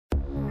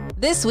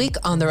This week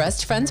on the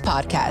Rest Friends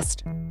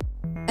podcast.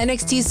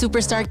 NXT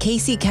superstar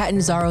Kacy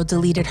Catanzaro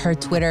deleted her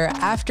Twitter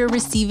after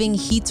receiving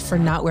heat for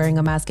not wearing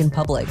a mask in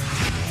public.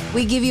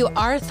 We give you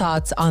our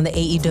thoughts on the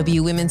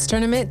AEW Women's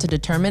Tournament to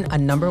determine a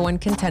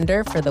 #1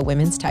 contender for the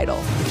women's title.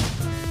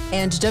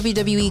 And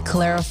WWE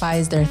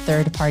clarifies their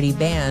third-party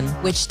ban,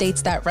 which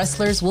states that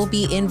wrestlers will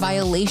be in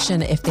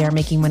violation if they are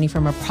making money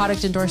from a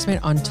product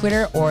endorsement on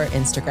Twitter or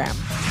Instagram.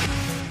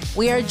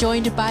 We are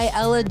joined by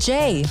Ella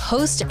J,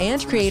 host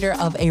and creator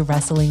of a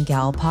Wrestling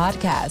Gal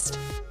podcast.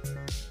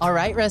 All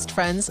right, Rest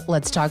Friends,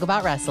 let's talk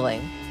about wrestling.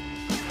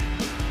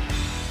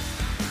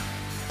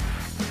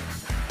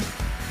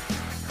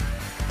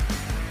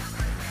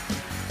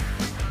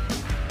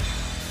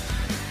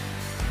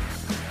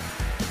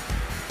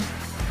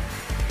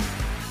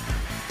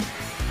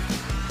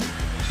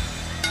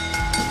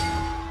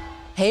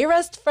 Hey,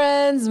 Rest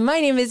Friends. My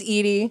name is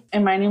Edie.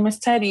 And my name is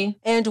Teddy.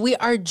 And we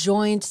are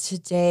joined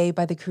today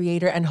by the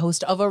creator and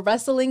host of a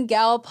Wrestling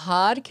Gal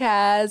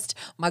podcast,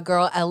 my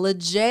girl, Ella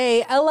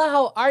J. Ella,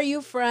 how are you,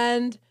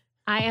 friend?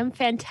 I am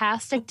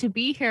fantastic to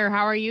be here.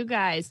 How are you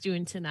guys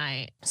doing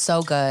tonight?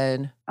 So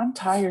good. I'm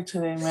tired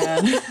today,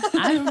 man.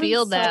 I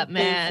feel that, so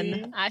man.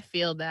 busy. I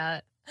feel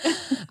that.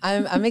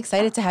 I'm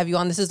excited to have you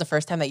on. This is the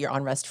first time that you're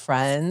on Rest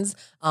Friends.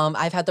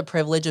 I've had the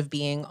privilege of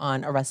being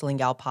on a Wrestling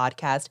Gal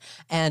podcast.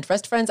 And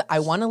Rest Friends, I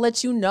want to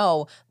let you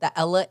know that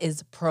Ella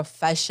is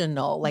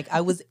professional. Like, I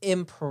was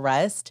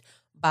impressed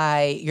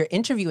by your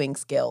interviewing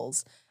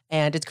skills.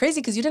 And it's crazy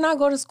because you did not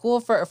go to school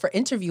for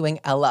interviewing,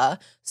 Ella.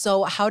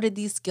 So how did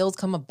these skills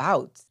come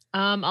about?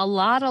 A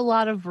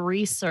lot of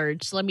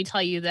research. Let me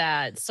tell you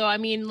that. So, I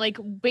mean, like,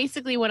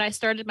 basically when I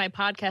started my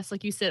podcast,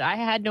 like you said, I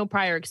had no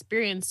prior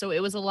experience. So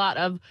it was a lot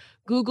of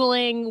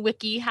Googling,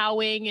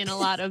 wiki-howing, and a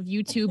lot of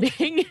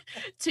YouTubing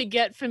to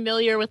get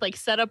familiar with like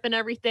setup and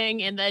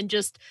everything. And then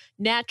just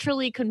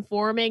naturally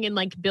conforming and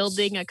like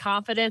building a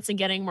confidence and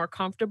getting more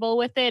comfortable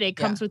with it. It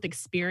comes with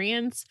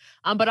experience,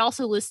 but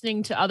also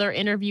listening to other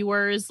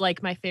interviewers,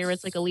 like my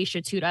favorites, like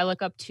Alicia Toot, I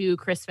look up to.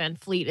 Chris Van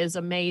Fleet is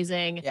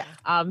amazing. Yeah.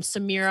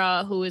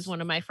 Samira, who is one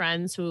of my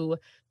friends who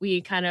we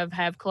kind of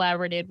have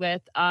collaborated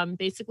with,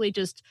 basically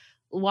just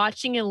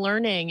watching and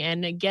learning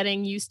and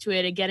getting used to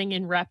it and getting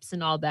in reps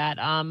and all that.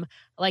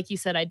 Like you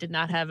said, I did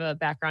not have a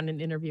background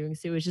in interviewing,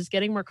 so it was just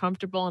getting more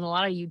comfortable and a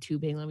lot of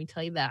YouTubing, let me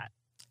tell you that.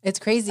 It's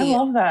crazy. I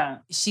love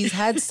that. She's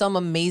had some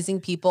amazing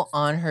people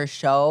on her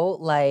show,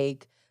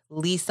 like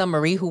Lisa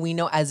Marie, who we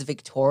know as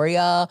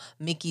Victoria,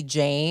 Mickie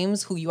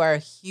James, who you are a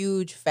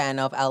huge fan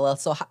of, Ella.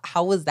 So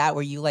how was that?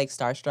 Were you like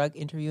starstruck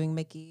interviewing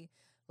Mickie?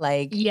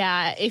 Like,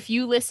 yeah, if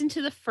you listen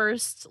to the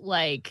first,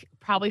 like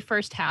probably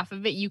first half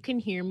of it, you can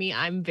hear me.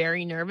 I'm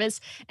very nervous.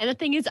 And the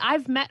thing is,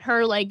 I've met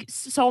her like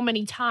so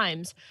many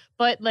times,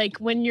 but like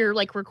when you're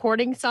like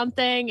recording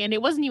something and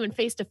it wasn't even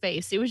face to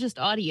face, it was just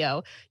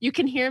audio, you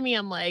can hear me.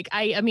 I'm like,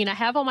 I mean, I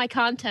have all my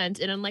content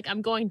and I'm like,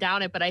 I'm going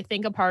down it, but I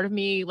think a part of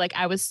me, like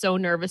I was so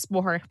nervous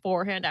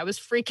beforehand. I was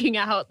freaking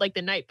out like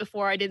the night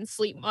before. I didn't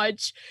sleep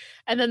much.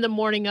 And then the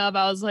morning of,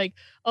 I was like,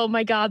 oh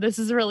my God, this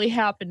is really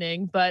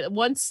happening. But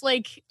once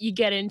like you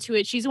get into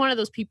it, she's one of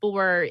those people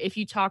where if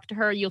you talk to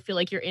her, you'll feel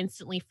like you're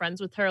instantly friends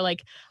with her.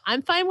 Like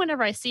I'm fine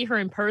whenever I see her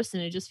in person.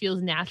 It just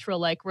feels natural.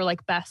 Like we're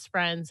like best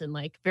friends and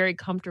like very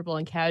comfortable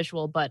and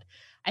casual. But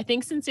I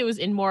think since it was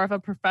in more of a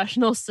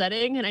professional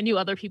setting and I knew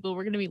other people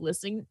were going to be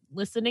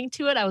listening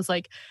to it, I was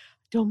like,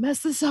 don't mess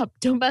this up.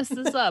 Don't mess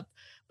this up.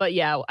 But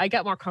yeah, I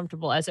got more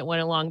comfortable as it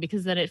went along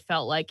because then it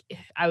felt like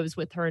I was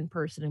with her in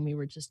person and we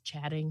were just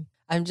chatting.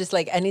 I'm just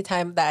like,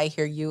 anytime that I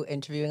hear you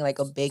interviewing like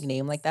a big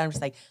name like that, I'm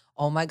just like,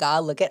 oh my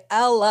God, look at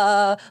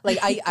Ella. Like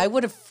I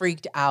would have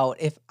freaked out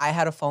if I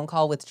had a phone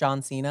call with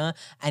John Cena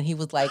and he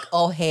was like,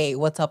 oh, hey,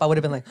 what's up? I would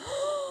have been like,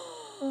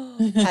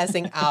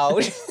 passing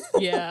out.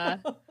 Yeah.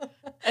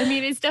 I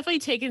mean, it's definitely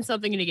taken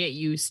something to get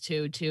used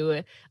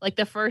to like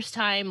the first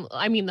time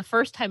I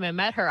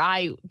met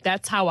her,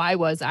 that's how I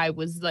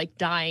was like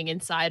dying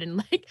inside and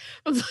like,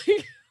 I was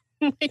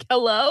like,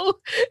 hello.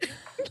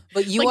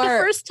 But you like are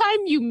the first time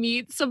you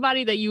meet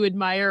somebody that you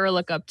admire or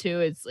look up to,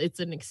 it's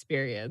an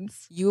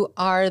experience. You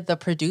are the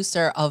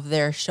producer of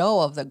their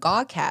show, of the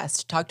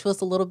Godcast. Talk to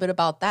us a little bit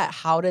about that.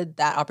 How did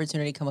that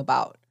opportunity come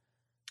about?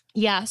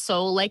 Yeah,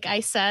 so like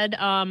I said,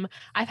 I've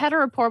had a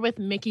rapport with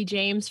Mickie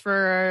James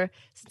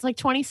since like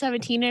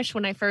 2017-ish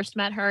when I first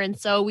met her. And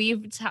so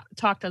we've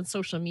talked on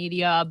social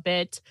media a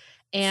bit.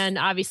 And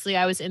obviously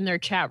I was in their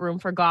chat room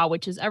for GAW,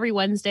 which is every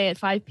Wednesday at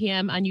 5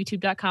 p.m. on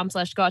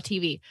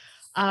youtube.com/GawTV.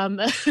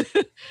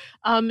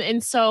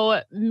 And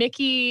so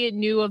Mickie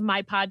knew of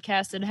my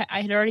podcast and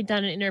I had already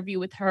done an interview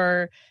with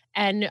her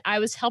and I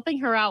was helping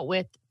her out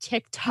with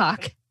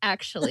TikTok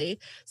actually.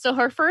 So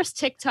her first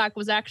TikTok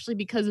was actually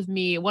because of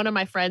me. One of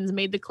my friends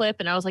made the clip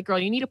and I was like, girl,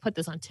 you need to put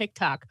this on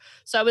TikTok.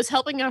 So I was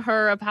helping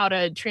her of how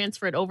to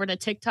transfer it over to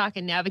TikTok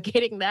and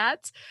navigating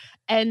that.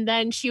 And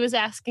then she was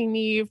asking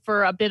me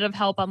for a bit of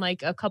help on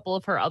like a couple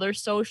of her other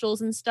socials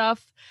and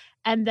stuff.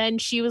 And then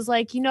she was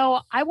like, you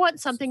know, I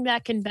want something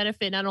that can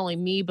benefit not only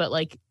me, but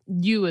like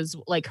you as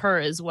like her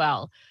as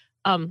well.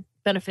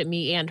 Benefit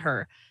me and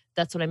her.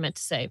 That's what I meant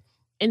to say.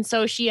 And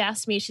so she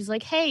asked me, she's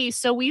like, hey,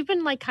 so we've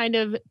been like kind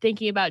of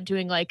thinking about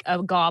doing like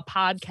a GAW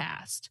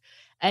podcast.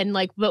 And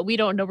like, but we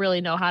don't really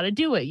know how to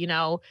do it, you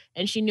know?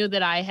 And she knew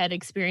that I had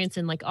experience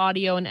in like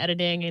audio and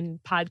editing and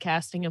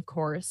podcasting, of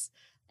course.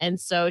 And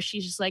so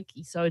she's just like,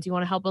 so do you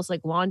want to help us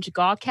like launch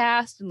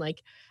GawCast and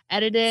like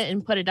edit it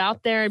and put it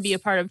out there and be a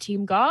part of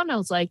Team GAW? And I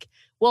was like,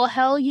 well,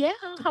 hell yeah.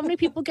 How many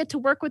people get to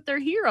work with their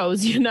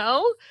heroes, you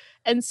know?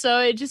 And so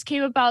it just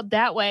came about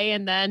that way.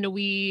 And then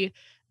we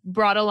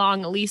brought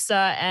along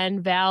Lisa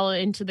and Val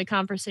into the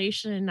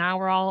conversation. And now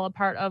we're all a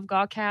part of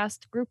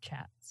GawCast group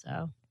chat.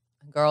 So,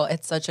 girl,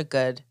 it's such a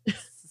good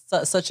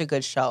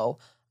show.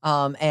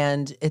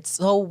 And it's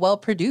so well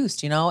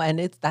produced, you know, and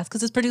that's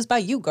because it's produced by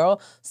you, girl.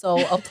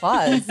 So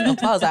applause.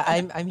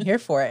 I'm here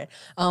for it.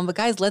 But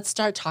guys, let's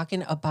start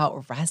talking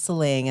about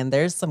wrestling. And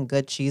there's some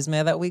good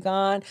chisme that we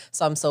got.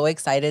 So I'm so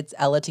excited,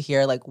 Ella, to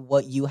hear like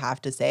what you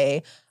have to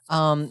say.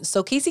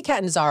 So Casey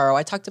Catanzaro,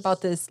 I talked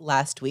about this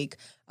last week,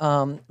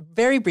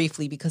 very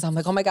briefly because I'm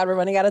like, oh my God, we're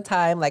running out of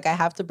time. Like I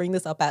have to bring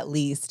this up at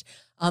least.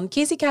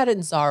 Casey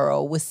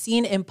Catanzaro was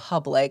seen in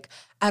public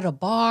at a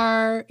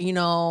bar, you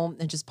know,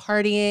 and just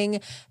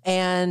partying.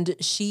 And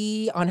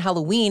she, on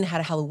Halloween,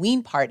 had a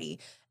Halloween party.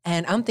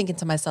 And I'm thinking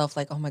to myself,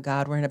 like, oh my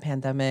God, we're in a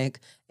pandemic,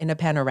 in a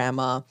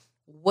panorama.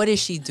 What is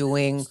she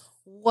doing?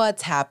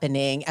 What's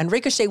happening? And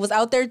Ricochet was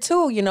out there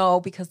too, you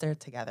know, because they're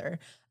together.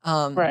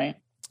 Right.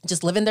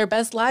 Just living their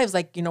best lives.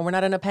 Like, you know, we're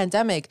not in a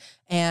pandemic.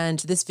 And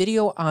this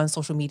video on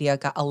social media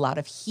got a lot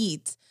of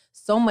heat,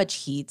 so much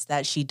heat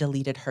that she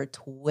deleted her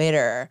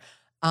Twitter.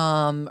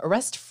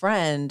 Arrest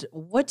friend,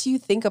 what do you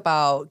think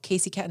about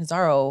Casey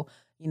Catanzaro,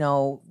 you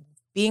know,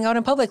 being out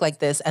in public like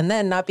this and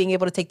then not being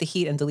able to take the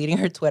heat and deleting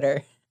her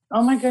Twitter?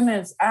 Oh my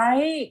goodness.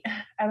 I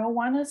don't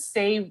want to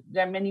say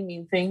that many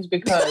mean things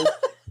because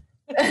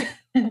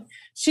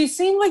she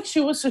seemed like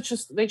she was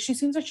she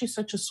seems like she's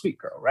such a sweet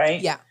girl,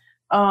 right? Yeah.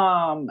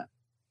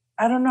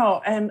 I don't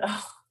know. And,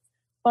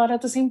 but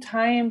at the same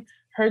time,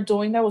 her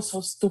doing that was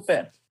so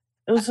stupid.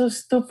 It was so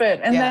stupid.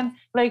 And then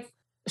like,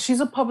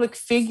 she's a public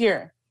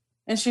figure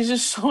and she's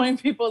just showing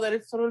people that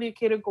it's totally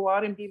okay to go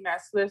out and be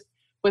maskless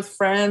with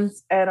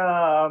friends at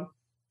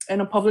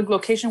in a public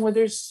location where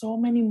there's so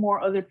many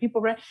more other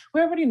people, right?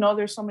 We already know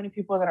there's so many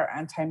people that are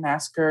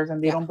anti-maskers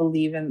and they don't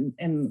believe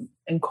in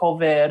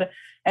COVID.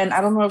 And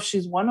I don't know if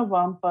she's one of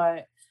them,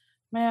 but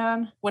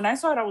man, when I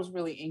saw it, I was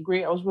really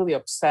angry. I was really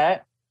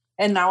upset.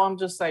 And now I'm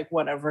just like,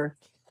 whatever,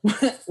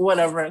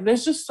 whatever.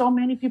 There's just so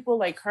many people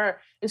like her.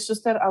 It's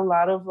just that a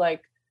lot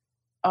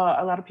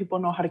of people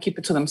know how to keep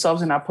it to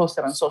themselves and not post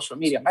it on social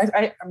media.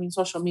 I mean,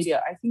 social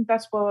media. I think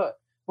that's what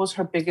was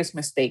her biggest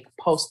mistake,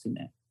 posting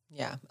it.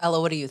 Yeah.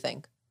 Ella, what do you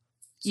think?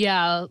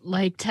 Yeah,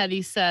 like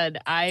Teddy said,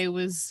 I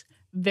was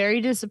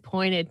very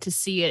disappointed to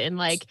see it. And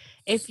like,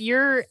 if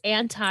you're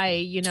anti,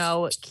 you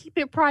know, keep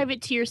it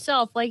private to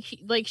yourself. Like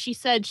she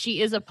said,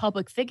 she is a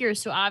public figure.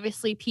 So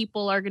obviously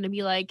people are going to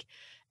be like,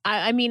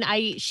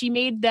 she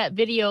made that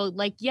video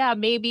like, yeah,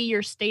 maybe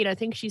your state, I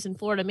think she's in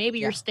Florida, maybe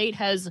your state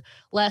has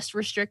less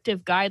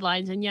restrictive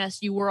guidelines. And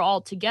yes, you were all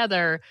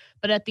together.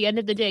 But at the end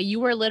of the day, you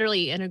were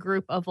literally in a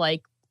group of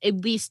like at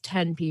least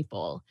 10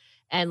 people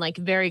and like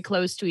very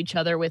close to each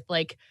other with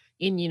like,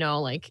 you know,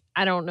 like,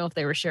 I don't know if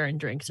they were sharing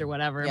drinks or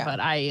whatever, but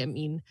I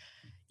mean,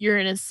 you're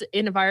in an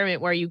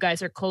environment where you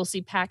guys are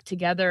closely packed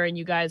together and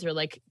you guys are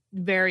like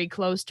very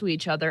close to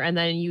each other. And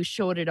then you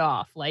showed it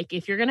off. Like,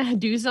 if you're going to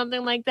do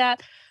something like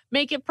that,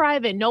 make it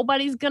private.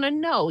 Nobody's going to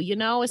know, you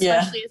know,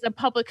 especially as a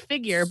public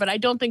figure, but I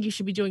don't think you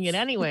should be doing it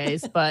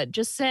anyways. But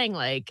just saying,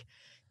 like,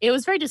 it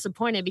was very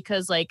disappointing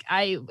because like,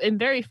 I am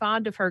very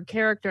fond of her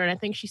character and I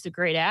think she's a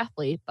great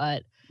athlete,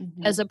 but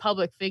as a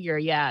public figure,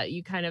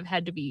 you kind of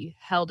had to be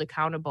held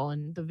accountable.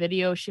 And the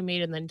video she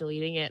made and then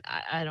deleting it,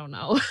 I don't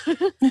know.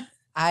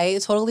 I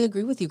totally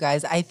agree with you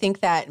guys. I think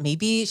that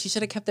maybe she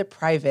should have kept it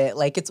private.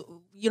 Like, it's,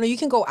 you know, you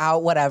can go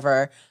out,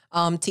 whatever,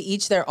 to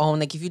each their own.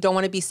 Like, if you don't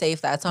want to be safe,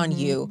 that's on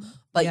you.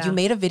 But you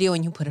made a video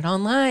and you put it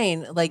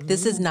online. Like,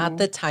 this is not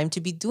the time to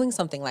be doing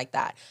something like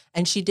that.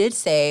 And she did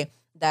say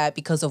that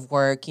because of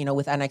work, you know,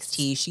 with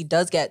NXT, she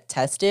does get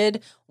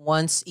tested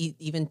once,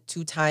 even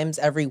 2 times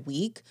every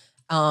week.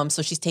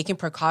 So she's taking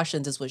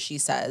precautions is what she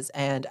says.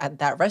 And at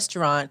that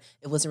restaurant,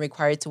 it wasn't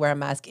required to wear a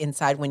mask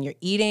inside when you're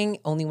eating,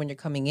 only when you're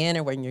coming in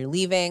or when you're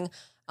leaving.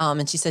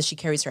 And she says she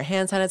carries her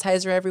hand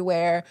sanitizer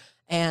everywhere.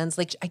 And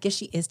like, I guess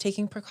she is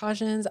taking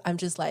precautions. I'm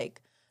just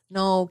like,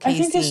 no,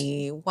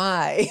 Casey,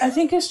 why? I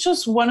think it's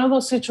just one of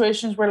those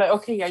situations where like,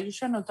 okay, yeah, you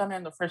shouldn't have done it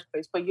in the first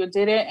place, but you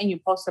did it and you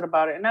posted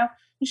about it. And now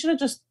you should have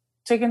just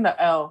taken the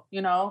L,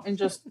 you know, and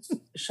just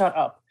shut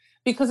up.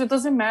 Because it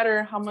doesn't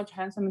matter how much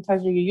hand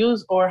sanitizer you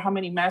use or how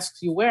many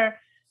masks you wear.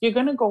 You're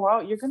going to go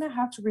out. You're going to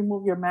have to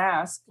remove your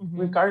mask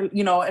regardless,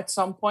 you know, at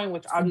some point,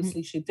 which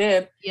obviously she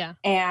did. Yeah.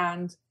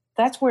 And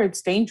that's where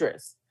it's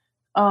dangerous.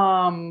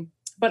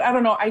 But I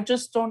don't know.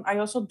 I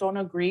also don't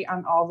agree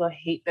on all the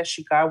hate that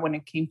she got when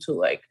it came to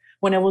like,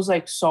 when it was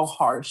like so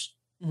harsh,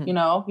 you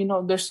know,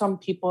 there's some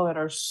people that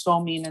are so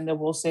mean and they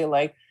will say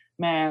like,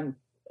 man,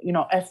 you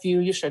know, F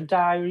you should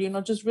die, or, you know,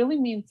 just really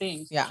mean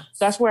things. Yeah.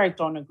 That's where I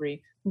don't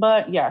agree.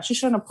 But yeah, she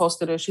shouldn't have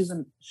posted it. She's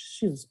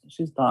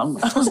dumb.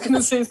 I was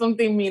gonna say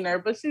something meaner,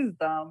 but she's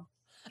dumb.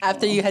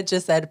 After you had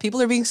just said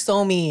people are being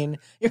so mean.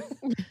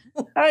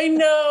 I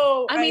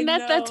know. I mean,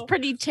 that's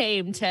pretty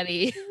tame,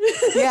 Teddy.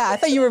 Yeah, I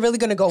thought you were really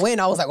gonna go in.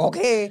 I was like,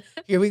 okay,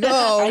 here we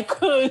go.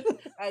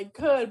 I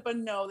could, but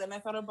no. Then I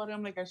thought about it.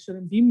 I'm like, I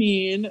shouldn't be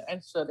mean. I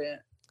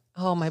shouldn't.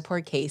 Oh, my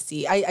poor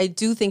Casey. I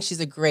do think she's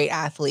a great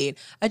athlete.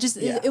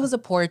 It was a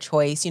poor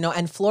choice,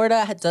 and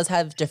Florida does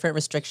have different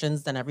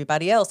restrictions than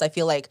everybody else. I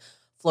feel like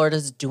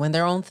Florida's doing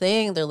their own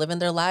thing. They're living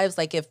their lives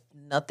like if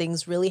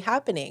nothing's really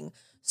happening.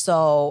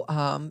 So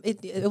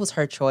it was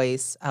her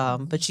choice.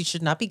 But she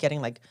should not be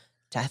getting like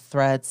death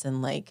threats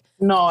and like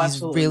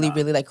these really,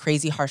 really like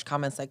crazy harsh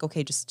comments like,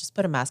 okay, just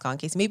put a mask on,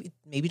 Casey.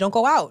 Maybe don't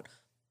go out.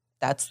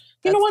 That's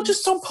you know what?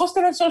 Just don't post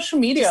it on social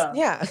media.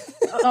 Yeah.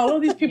 All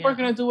of these people are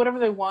going to do whatever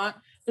they want.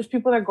 There's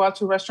people that go out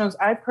to restaurants.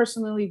 I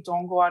personally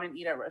don't go out and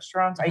eat at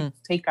restaurants. I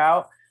take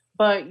out.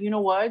 But you know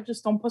what?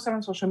 Just don't post it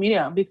on social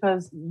media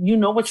because you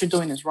know what you're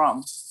doing is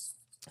wrong.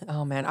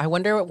 Oh, man. I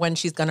wonder when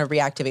she's going to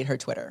reactivate her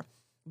Twitter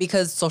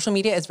because social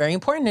media is very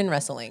important in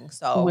wrestling.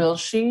 So will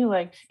she?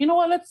 Like, you know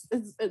what?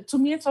 To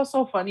me, it's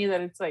also funny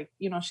that it's like,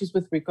 she's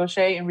with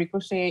Ricochet and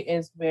Ricochet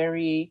is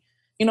very,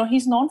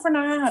 he's known for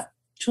not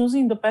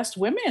choosing the best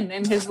women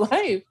in his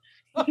life.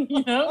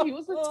 He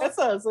was with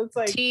Tessa. So it's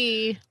like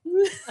T.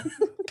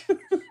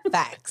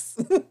 Facts.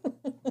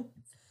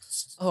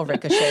 Oh,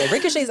 Ricochet.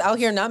 Ricochet's out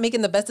here not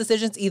making the best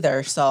decisions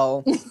either.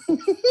 So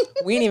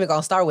we ain't even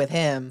gonna start with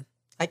him.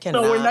 I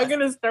cannot. No, we're not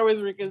gonna start with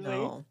Ricochet.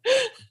 No.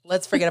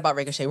 Let's forget about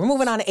Ricochet. We're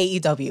moving on to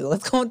AEW.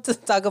 Let's go to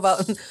talk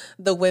about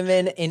the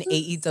women in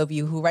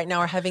AEW who right now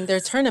are having their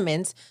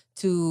tournament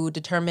to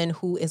determine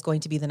who is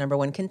going to be the number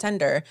one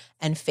contender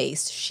and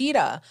face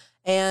Shida.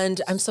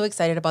 And I'm so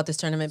excited about this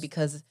tournament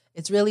because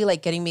it's really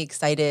like getting me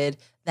excited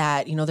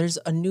that, there's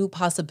a new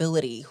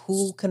possibility.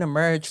 Who can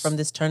emerge from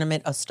this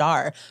tournament a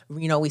star?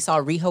 We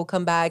saw Riho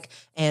come back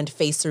and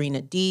face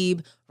Serena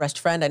Deeb. Rest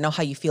friend, I know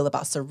how you feel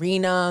about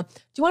Serena.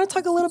 Do you want to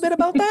talk a little bit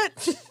about that?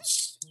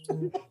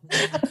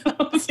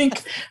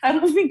 I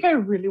don't think I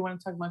really want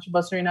to talk much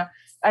about Serena.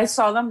 I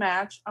saw the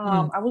match.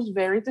 I was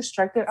very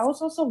distracted. I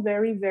was also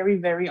very, very,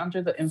 very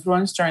under the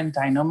influence during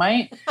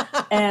Dynamite.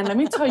 And let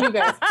me tell you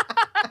guys,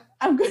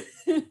 I'm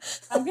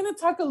gonna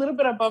talk a little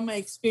bit about my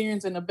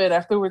experience in a bit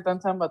after we're done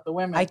talking about the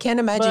women. I can't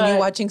imagine you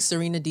watching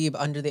Serena Deeb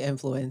under the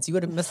influence. You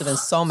must have been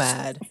so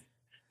mad.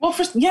 Well,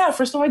 first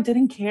of all, I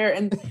didn't care.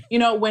 And,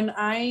 when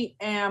I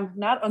am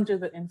not under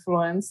the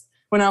influence,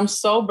 when I'm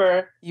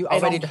sober, I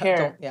don't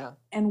care. Yeah.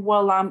 And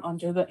while I'm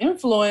under the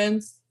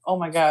influence, oh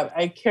my God,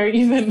 I care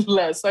even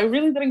less. So I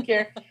really didn't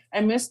care. I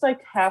missed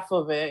like half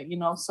of it,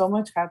 so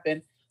much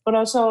happened. But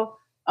also,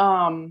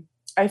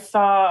 I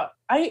thought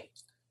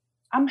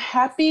I'm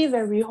happy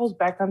that Riho's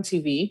back on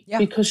TV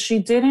because she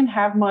didn't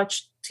have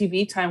much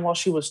TV time while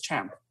she was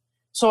champ.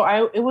 So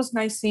it was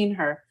nice seeing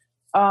her.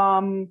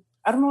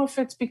 I don't know if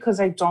it's because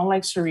I don't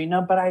like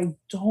Serena, but I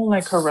don't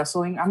like her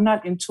wrestling. I'm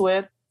not into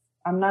it.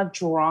 I'm not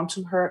drawn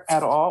to her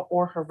at all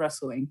or her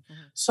wrestling.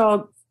 Mm-hmm.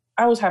 So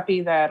I was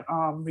happy that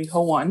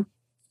Riho won.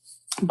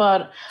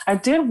 But I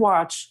did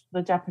watch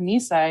the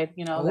Japanese side,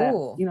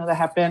 that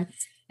happened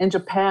in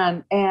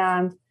Japan.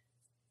 And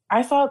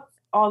I thought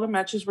all the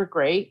matches were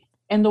great.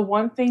 And the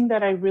one thing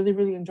that I really,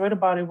 really enjoyed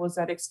about it was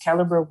that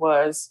Excalibur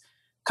was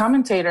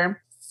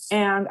commentator.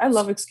 And I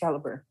love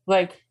Excalibur.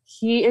 Like,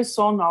 he is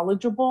so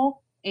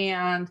knowledgeable.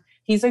 And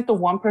he's like the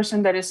one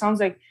person that it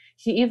sounds like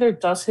he either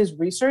does his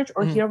research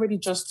or he already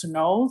just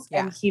knows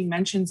and he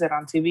mentions it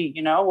on TV,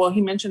 Well,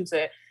 he mentions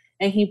it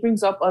and he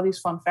brings up all these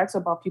fun facts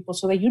about people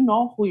so that you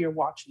know who you're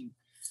watching.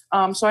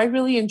 So I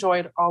really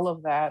enjoyed all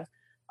of that.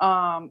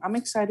 I'm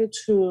excited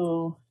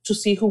to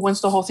see who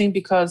wins the whole thing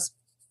because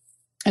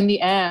in the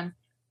end,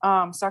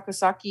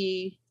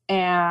 Sakazaki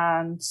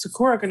and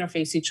Sakura are going to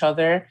face each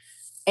other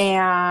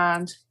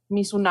and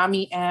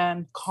Mizunami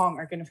and Kong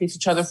are going to face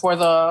each other for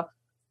the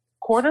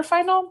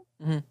quarterfinal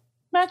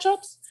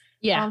matchups.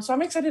 Yeah. So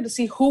I'm excited to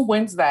see who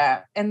wins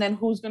that and then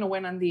who's going to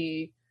win on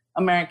the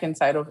American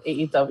side of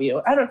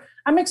AEW.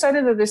 I'm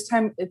excited that this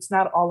time it's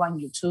not all on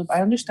YouTube.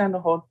 I understand the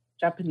whole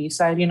Japanese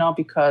side,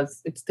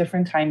 because it's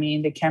different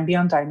timing. They can be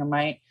on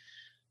Dynamite.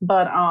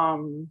 But I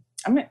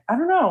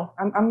don't know.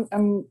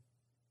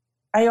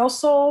 I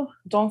also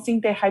don't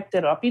think they hyped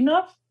it up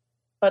enough.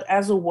 But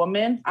as a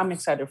woman, I'm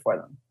excited for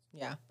them.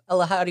 Yeah.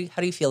 Ella, how do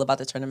you feel about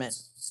the tournament?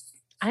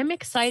 I'm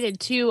excited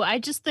too. I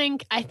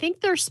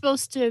think they're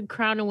supposed to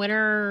crown a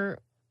winner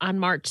on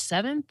March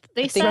 7th.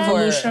 They said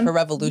for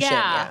Revolution.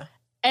 Yeah.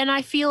 And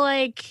I feel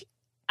like,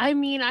 I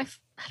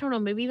don't know,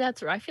 maybe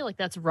I feel like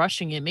that's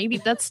rushing it. Maybe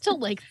that's still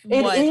like,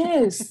 it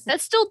is.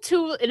 That's still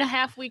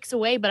 2.5 weeks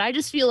away, but I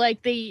just feel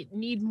like they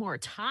need more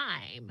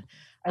time.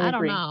 I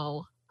don't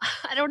know.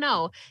 I don't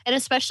know. And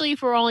especially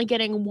if we're only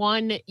getting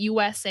one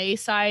USA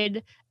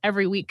side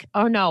every week.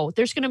 Oh no,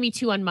 there's going to be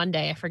 2 on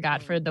Monday. I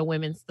forgot for the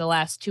women's, the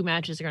last 2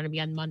 matches are going to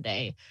be on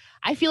Monday.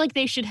 I feel like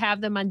they should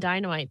have them on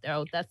Dynamite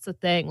though. That's the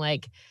thing.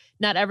 Like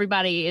not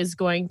everybody is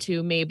going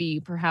to maybe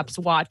perhaps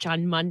watch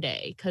on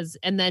Monday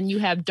and then you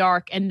have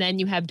Dark and then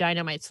you have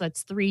Dynamite. So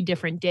that's 3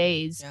 different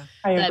days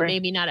that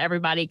maybe not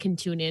everybody can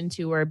tune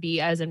into or be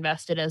as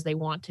invested as they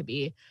want to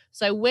be.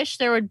 So I wish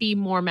there would be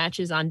more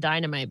matches on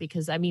Dynamite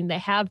because, I mean, they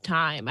have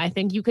time. I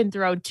think you can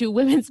throw 2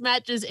 women's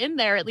matches in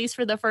there, at least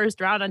for the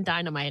first round on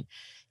Dynamite.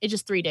 It's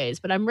just 3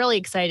 days, but I'm really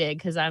excited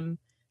because I'm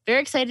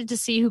very excited to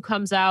see who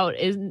comes out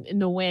in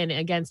the win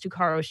against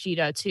Hikaru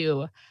Shida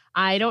too.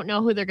 I don't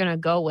know who they're going to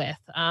go with.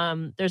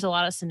 There's a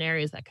lot of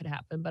scenarios that could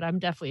happen, but I'm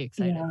definitely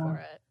excited for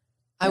it.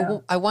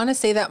 I want to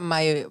say that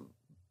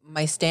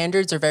my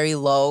standards are very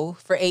low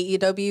for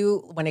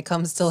AEW when it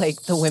comes to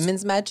like the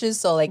women's matches.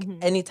 So like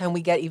anytime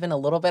we get even a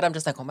little bit, I'm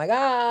just like, oh my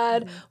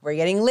God, we're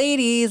getting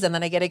ladies. And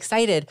then I get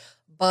excited.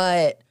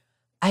 But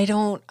I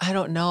don't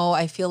know.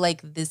 I feel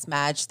like this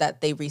match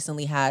that they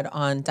recently had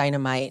on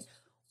Dynamite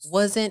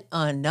wasn't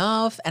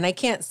enough. And I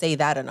can't say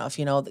that enough,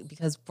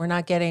 because we're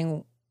not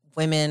getting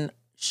women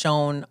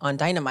shown on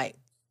Dynamite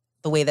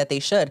the way that they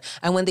should.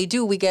 And when they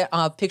do, we get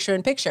picture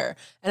in picture.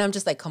 And I'm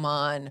just like, come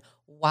on,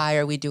 why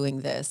are we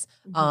doing this?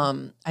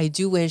 I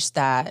do wish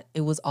that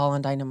it was all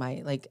on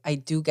Dynamite. Like I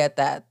do get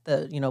that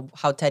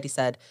how Teddy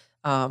said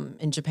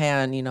in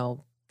Japan,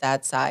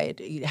 that side,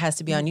 it has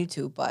to be on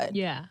YouTube. But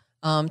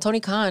Tony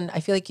Khan,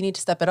 I feel like you need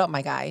to step it up,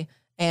 my guy.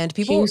 And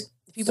people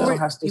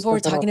were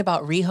talking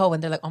about Riho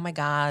and they're like, oh my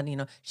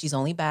God, she's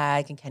only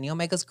back and Kenny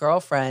Omega's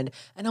girlfriend.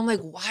 And I'm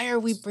like, why are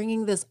we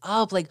bringing this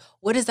up? Like,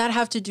 what does that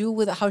have to do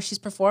with how she's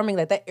performing?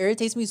 Like, that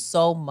irritates me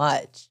so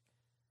much.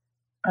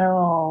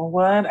 Oh,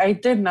 what? I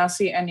did not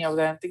see any of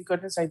that. Thank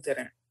goodness I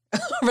didn't.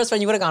 Best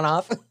friend, you would have gone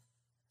off.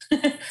 I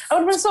would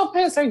have been so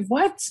pissed. Like,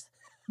 what?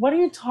 What are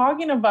you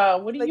talking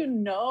about? What do you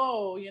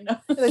know?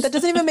 Like, that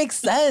doesn't even make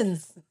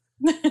sense.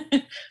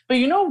 But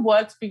you know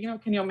what? Speaking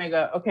of Kenny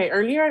Omega, okay,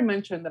 earlier I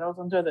mentioned that I was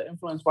under the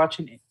influence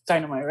watching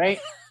Dynamite, right?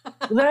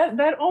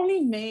 that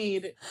only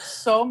made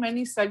so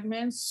many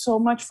segments so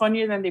much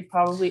funnier than they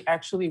probably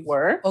actually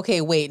were. Okay,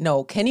 wait,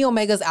 no. Kenny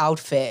Omega's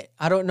outfit.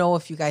 I don't know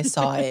if you guys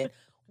saw it.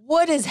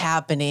 What is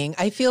happening?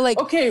 I feel like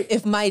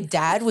if my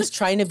dad was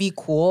trying to be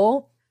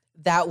cool,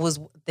 that was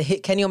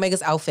Kenny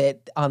Omega's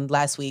outfit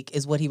last week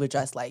is what he would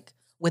dress like.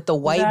 With the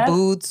white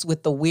boots,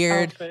 with the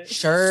weird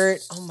shirt.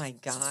 Oh my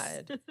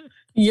God.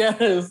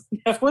 Yes,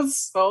 that was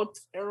so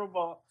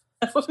terrible.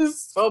 That was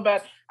so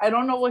bad. I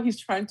don't know what he's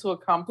trying to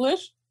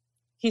accomplish.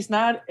 He's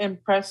not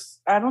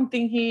impressed. I don't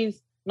think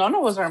none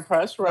of us are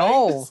impressed,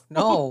 right?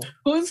 No.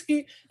 Who is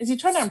he? Is he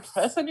trying to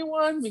impress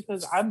anyone?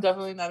 Because I'm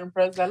definitely not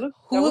impressed.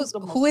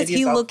 Who is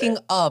he looking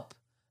up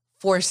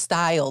for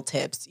style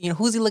tips?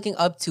 Who's he looking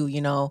up to?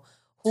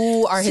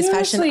 Who are his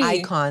fashion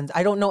icons?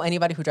 I don't know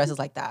anybody who dresses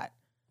like that.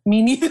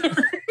 Me neither.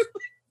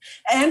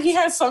 And he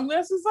has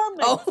sunglasses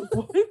on.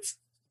 What?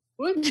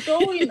 What's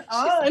going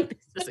on?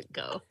 Doesn't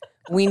go.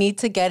 We need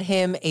to get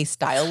him a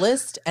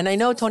stylist. And I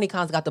know Tony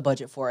Khan's got the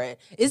budget for it.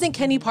 Isn't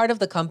Kenny part of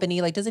the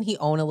company? Like, doesn't he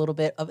own a little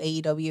bit of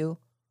AEW?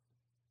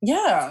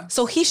 Yeah.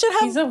 So he should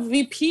have... He's a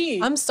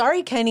VP. I'm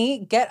sorry, Kenny.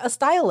 Get a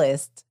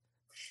stylist.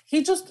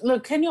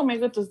 Kenny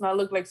Omega does not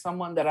look like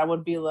someone that I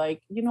would be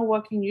like, you know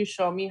what, can you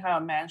show me how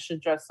a man should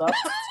dress up?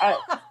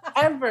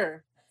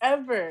 Ever.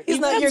 He's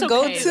not your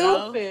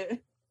go-to?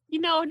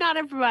 Not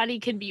everybody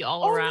can be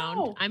all around.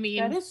 No. I mean,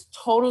 that is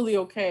totally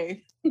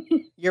okay.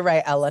 You're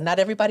right, Ella. Not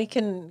everybody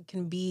can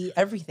be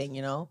everything,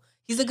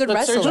 He's a good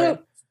wrestler.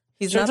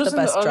 He's not the best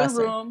in the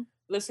dresser. Other room,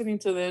 listening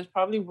to this,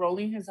 probably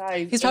rolling his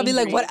eyes. He's probably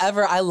like,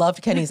 whatever. I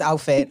loved Kenny's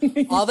outfit.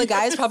 All the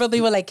guys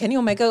probably were like, Kenny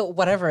Omega,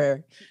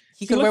 whatever.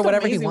 He could wear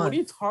whatever amazing. he wants. What are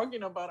you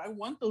talking about? I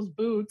want those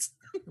boots.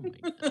 Oh my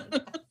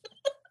God.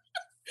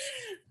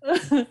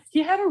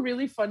 He had a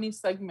really funny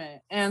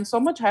segment, and so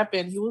much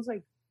happened. He was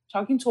like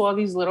talking to all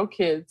these little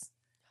kids,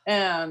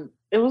 and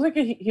it was like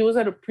he was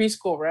at a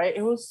preschool, right?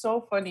 It was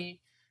so funny.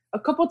 A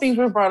couple things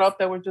were brought up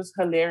that were just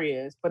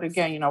hilarious, but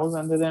again, I was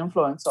under the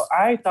influence, so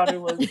I thought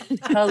it was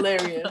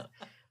hilarious.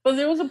 But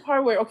there was a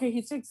part where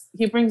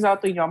he brings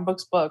out the Young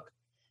Bucks book,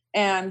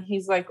 and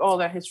he's like, oh,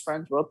 that his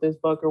friends wrote this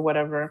book or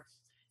whatever.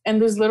 And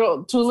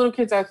two little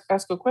kids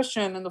ask a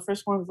question, and the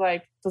first one's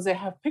like, does it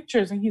have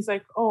pictures? And he's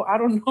like, oh, I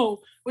don't know,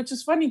 which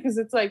is funny because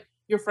it's like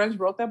your friends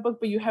wrote that book,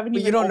 but you haven't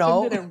even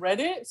opened it and read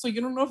it, so you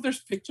don't know if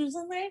there's pictures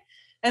in there.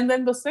 And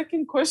then the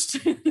second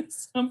question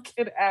some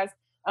kid asked,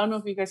 I don't know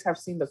if you guys have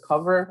seen the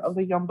cover of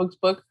the Young Bucks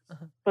book,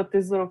 but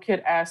this little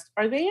kid asked,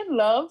 are they in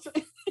love?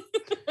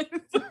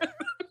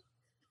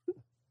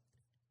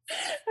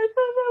 I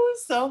thought that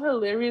was so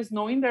hilarious,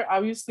 knowing they're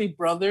obviously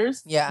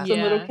brothers. Yeah. The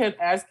little kid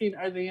asking,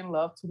 are they in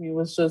love, to me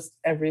was just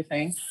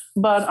everything.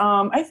 But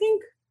I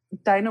think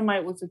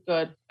Dynamite was a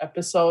good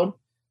episode.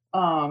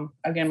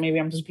 Again, maybe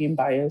I'm just being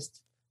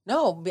biased.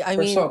 No, I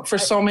mean... For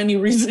so many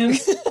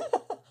reasons.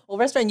 Well,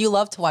 Best Friend, you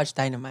love to watch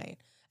Dynamite.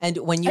 And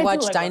when you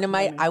watch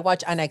Dynamite, I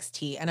watch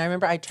NXT. And I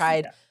remember I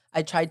tried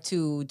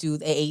to do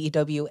the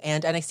AEW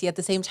and NXT at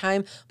the same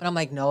time, but I'm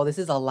like, no, this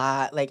is a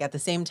lot. Like at the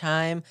same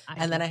time.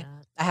 And then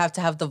I have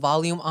to have the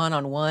volume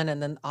on one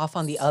and then off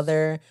on the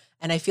other.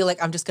 And I feel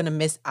like I'm just going to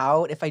miss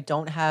out if I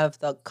don't have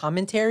the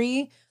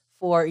commentary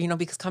for,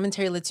 because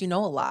commentary lets you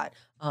know a lot.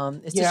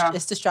 Yeah.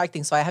 It's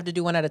distracting, so I have to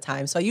do one at a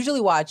time. So I usually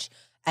watch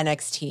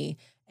NXT,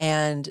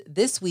 and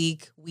this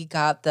week we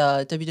got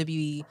the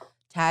WWE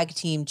Tag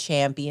Team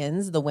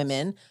Champions, the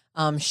women,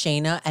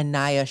 Shayna and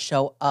Nia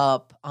show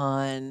up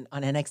on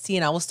NXT,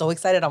 and I was so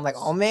excited. I'm like,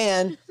 oh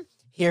man,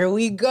 here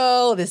we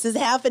go. This is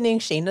happening.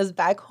 Shayna's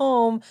back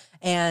home,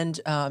 and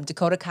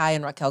Dakota Kai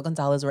and Raquel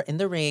Gonzalez were in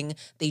the ring.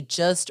 They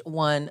just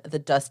won the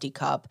Dusty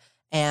Cup.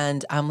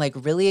 And I'm like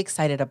really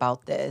excited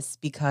about this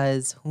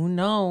because who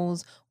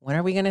knows? When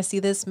are we going to see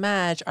this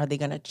match? Are they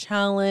going to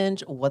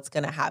challenge? What's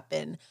going to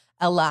happen?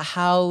 Ella,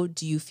 how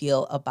do you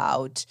feel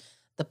about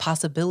the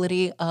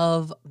possibility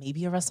of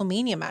maybe a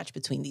WrestleMania match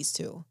between these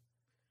two?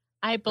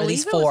 I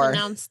believe it was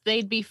announced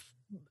they'd be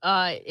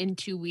in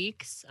 2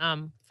 weeks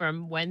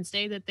from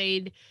Wednesday that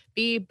they'd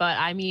be. But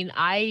I mean,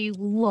 I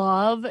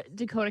love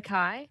Dakota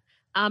Kai.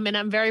 And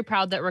I'm very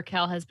proud that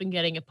Raquel has been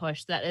getting a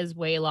push that is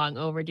way long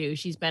overdue.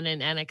 She's been in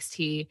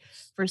NXT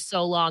for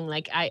so long.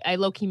 Like I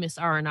low-key miss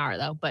R&R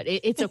though, but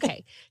it's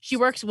okay. She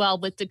works well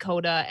with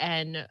Dakota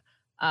and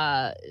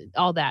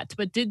all that.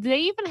 But did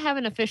they even have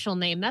an official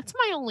name? That's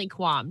my only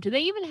qualm. Do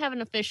they even have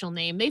an official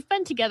name? They've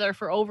been together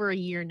for over a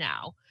year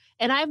now.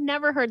 And I've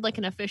never heard like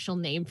an official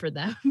name for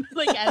them,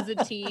 like as a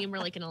team or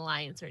like an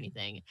alliance or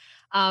anything.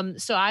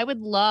 So I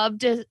would love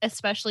to,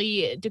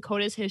 especially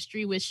Dakota's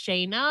history with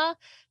Shayna,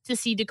 to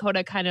see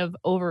Dakota kind of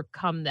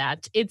overcome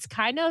that. It's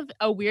kind of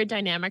a weird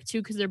dynamic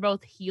too, because they're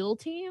both heel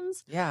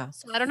teams. Yeah.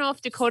 So I don't know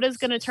if Dakota's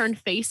going to turn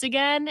face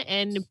again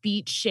and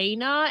beat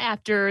Shayna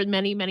after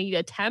many, many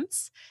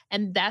attempts.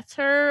 And that's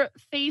her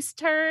face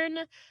turn.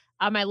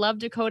 I love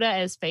Dakota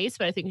as face,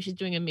 but I think she's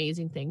doing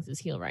amazing things as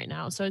heel right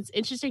now. So it's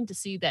interesting to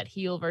see that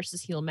heel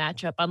versus heel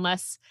matchup,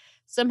 unless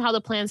somehow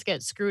the plans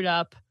get screwed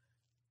up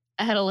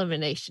at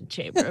Elimination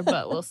Chamber,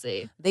 but we'll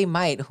see. They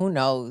might. Who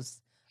knows?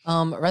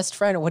 Rest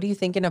Friend, what are you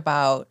thinking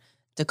about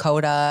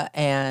Dakota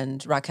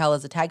and Raquel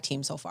as a tag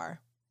team so far?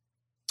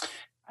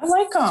 I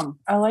like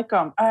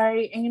them.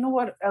 And you know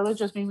what? Ella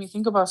just made me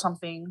think about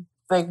something.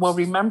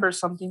 Remember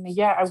something.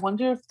 Yeah, I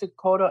wonder if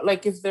Dakota,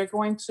 if they're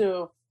going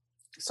to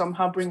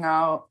somehow bring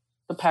out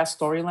the past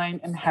storyline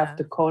and have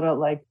Dakota,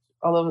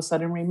 all of a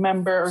sudden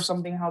remember or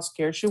something how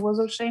scared she was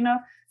of Shayna.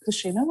 Because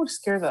Shayna was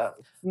scared of,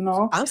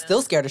 I'm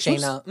still scared of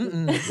Shayna.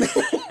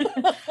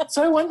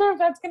 So I wonder if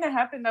that's going to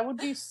happen. That would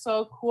be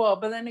so cool.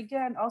 But then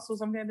again, also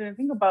something I didn't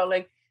think about,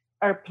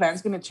 are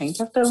plans going to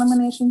change after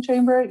Elimination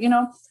Chamber,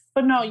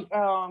 But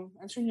no,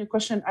 answering your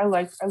question, I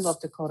love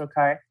Dakota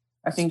Kai.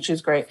 I think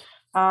she's great.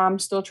 I'm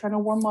still trying to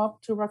warm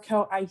up to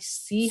Raquel. I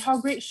see how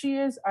great she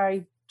is.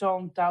 I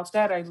don't doubt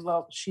that.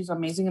 She's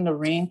amazing in the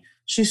ring.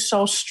 She's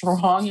so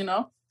strong,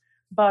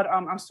 But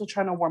I'm still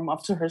trying to warm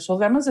up to her. So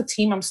them as a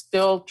team, I'm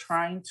still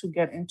trying to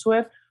get into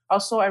it.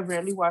 Also, I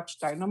rarely watch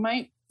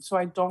Dynamite, so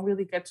I don't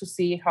really get to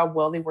see how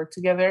well they work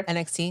together.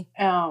 NXT?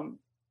 I'm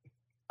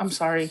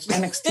sorry,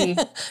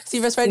 NXT. See,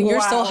 Rest Friend,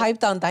 you're so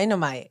hyped on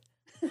Dynamite.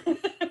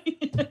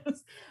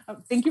 Yes.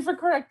 Thank you for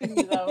correcting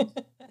me, though.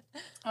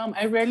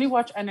 I rarely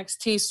watch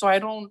NXT, so I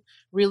don't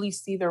really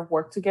see their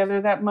work together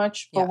that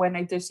much. But when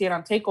I did see it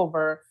on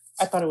TakeOver,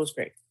 I thought it was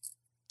great.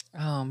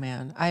 Oh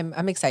man,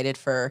 I'm excited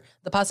for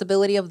the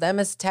possibility of them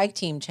as tag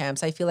team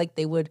champs. I feel like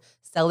they would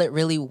sell it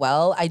really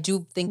well. I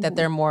do think that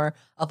they're more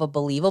of a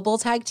believable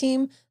tag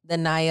team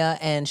than Nia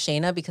and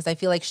Shayna, because I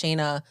feel like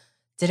Shayna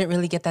didn't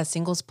really get that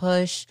singles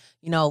push.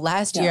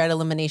 Last year at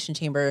Elimination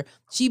Chamber,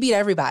 she beat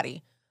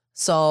everybody.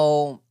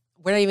 So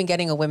we're not even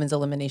getting a women's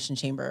Elimination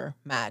Chamber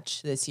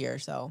match this year.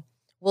 So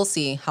we'll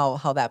see how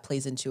that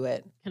plays into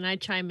it. Can I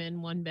chime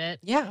in one bit?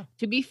 Yeah.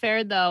 To be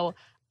fair though,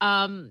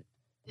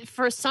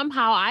 for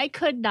somehow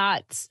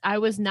I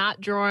was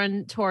not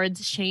drawn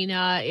towards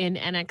Shayna in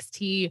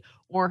NXT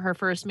or her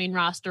first main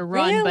roster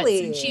run. Really? But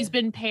since she's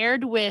been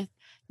paired with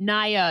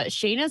Nia,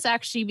 Shayna's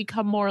actually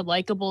become more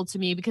likable to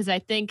me because I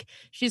think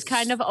she's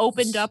kind of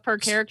opened up her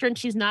character and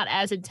she's not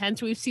as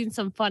intense. We've seen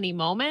some funny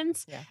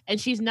moments and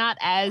she's not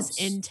as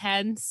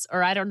intense,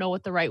 or I don't know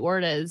what the right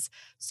word is.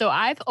 So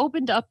I've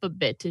opened up a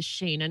bit to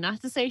Shayna,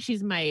 not to say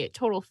she's my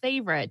total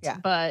favorite,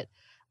 but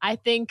I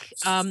think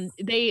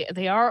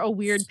they are a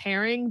weird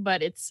pairing,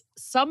 but it's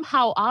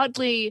somehow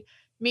oddly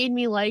made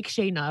me like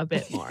Shayna a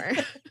bit more.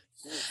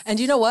 And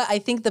you know what? I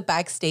think the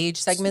backstage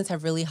segments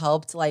have really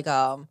helped.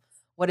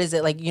 What is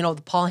it?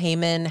 Paul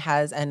Heyman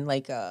has, and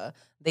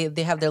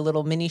they have their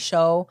little mini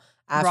show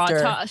after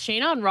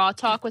Shayna on Raw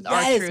Talk with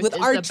R-Truth.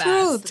 With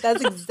R-Truth.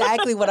 That's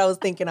exactly what I was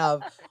thinking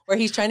of. Where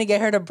he's trying to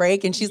get her to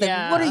break, and she's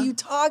like, "What are you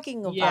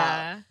talking about?"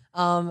 Yeah.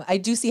 I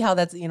do see how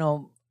that's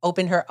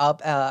opened her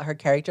up, her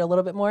character a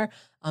little bit more,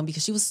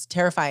 because she was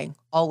terrifying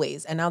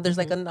always, and now there's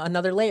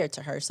another layer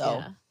to her.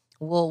 So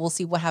we'll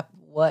see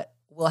what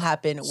will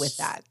happen with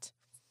that.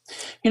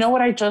 You know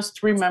what I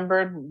just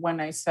remembered when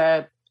I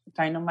said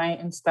Dynamite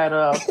instead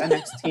of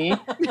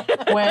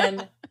NXT?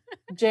 When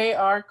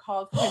JR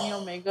called Kenny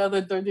Omega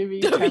the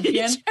WWE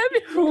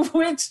champion,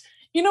 which,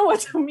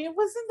 to me, it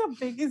wasn't the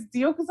biggest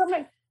deal, because I'm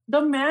like,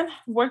 the man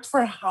worked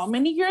for how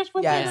many years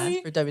with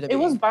WWE? For WWE. It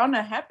was bound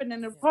to happen,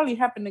 and it probably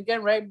happened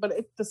again, right? But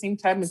at the same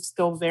time, it's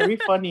still very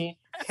funny.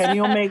 Kenny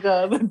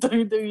Omega, the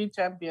WWE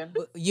champion.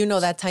 You know,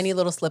 that tiny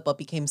little slip up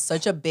became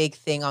such a big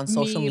thing on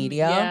social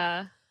media.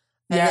 Yeah.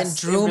 And then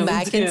Drew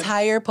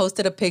McIntyre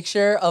posted a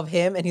picture of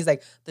him, and he's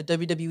like, the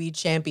WWE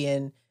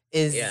champion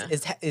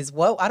is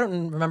what? I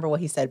don't remember what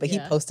he said, but he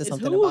posted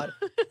something about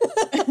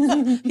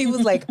it. He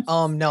was like,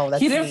 no,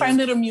 that's he didn't find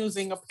it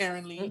amusing,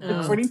 apparently,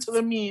 according to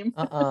the meme.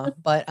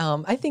 But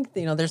I think,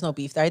 there's no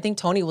beef there. I think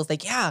Tony was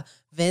like, yeah,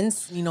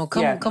 Vince,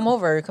 come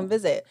over, come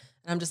visit.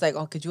 And I'm just like,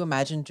 oh, could you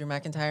imagine Drew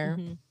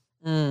McIntyre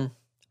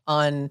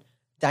on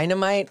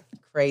Dynamite?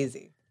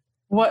 Crazy.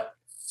 What?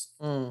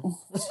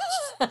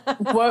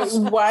 What?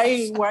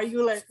 Why are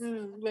you like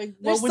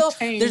what would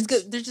change?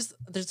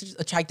 There's just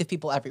attractive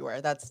people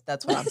everywhere. That's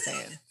what I'm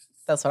saying.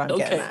 That's what I'm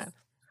getting at.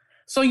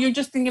 So you're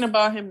just thinking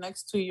about him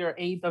next to your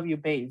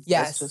AEW babes.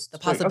 Yes, the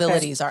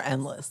possibilities are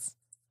endless.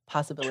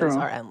 Possibilities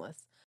are endless.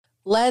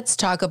 Let's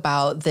talk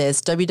about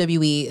this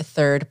WWE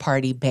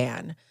third-party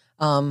ban.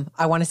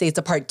 I want to say it's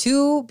a part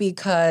 2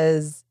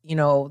 because,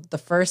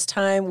 the first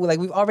time,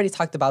 we've already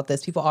talked about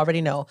this. People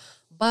already know.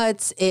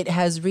 But it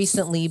has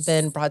recently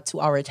been brought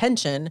to our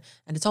attention,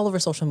 and it's all over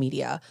social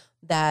media,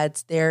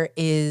 that there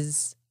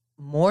is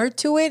more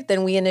to it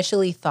than we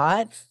initially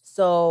thought.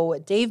 So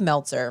Dave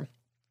Meltzer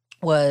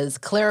was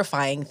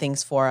clarifying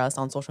things for us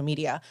on social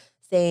media,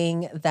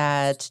 saying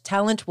that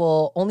talent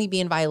will only be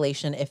in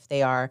violation if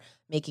they are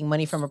making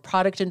money from a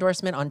product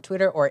endorsement on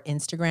Twitter or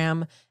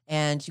Instagram.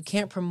 And you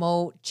can't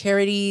promote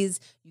charities.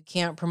 You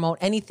can't promote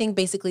anything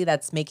basically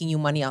that's making you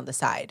money on the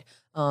side.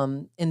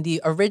 In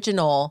the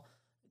original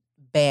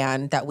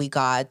ban that we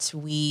got,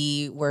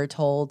 we were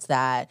told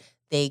that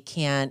they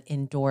can't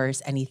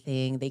endorse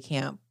anything. They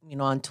can't,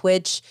 on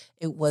Twitch,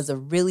 it was a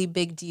really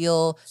big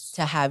deal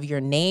to have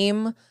your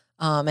name.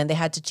 And they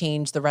had to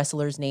change the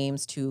wrestlers'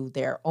 names to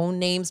their own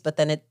names. But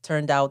then it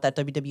turned out that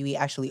WWE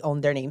actually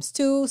owned their names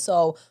too.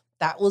 So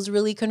that was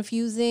really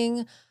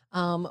confusing.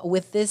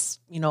 With this,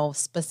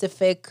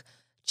 specific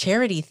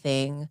charity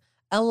thing.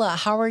 Ella,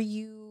 how are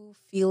you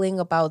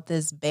feeling about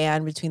this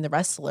ban between the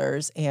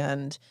wrestlers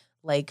and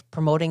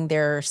promoting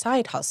their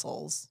side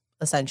hustles,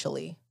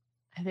 essentially?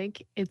 I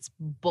think it's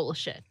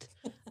bullshit.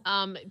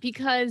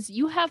 Because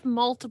you have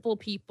multiple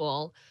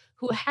people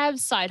who have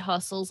side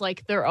hustles,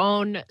 like their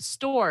own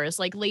stores.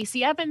 Like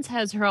Lacey Evans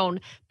has her own.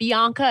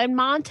 Bianca and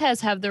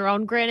Montez have their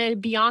own.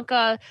 Granted,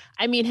 Bianca,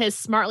 has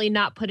smartly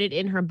not put it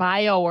in her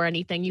bio or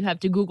anything. You have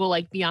to Google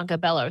Bianca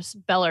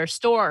Belair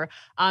store.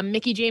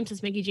 Mickey James is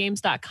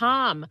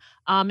mickeyjames.com.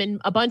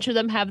 And a bunch of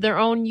them have their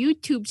own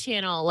YouTube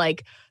channel,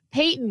 like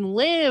Peyton,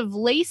 Liv,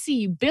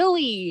 Lacey,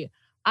 Billy,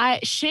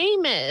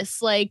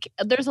 Sheamus.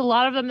 There's a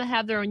lot of them that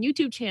have their own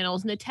YouTube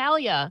channels.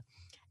 Natalia.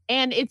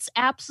 And it's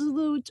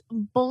absolute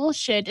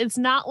bullshit. It's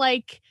not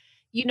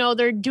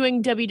they're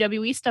doing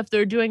WWE stuff.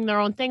 They're doing their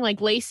own thing.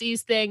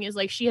 Lacey's thing is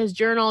she has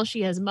journals,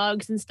 she has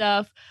mugs and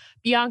stuff.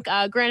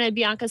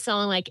 Bianca's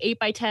selling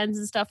 8x10s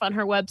and stuff on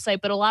her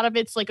website, but a lot of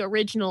it's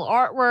original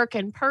artwork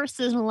and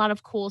purses and a lot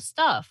of cool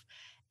stuff.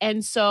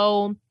 And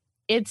so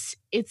it's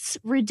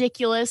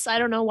ridiculous. I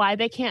don't know why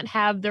they can't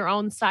have their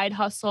own side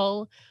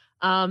hustle.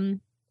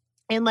 And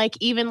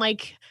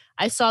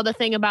I saw the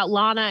thing about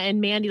Lana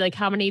and Mandy,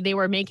 how many they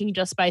were making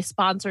just by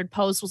sponsored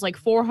posts was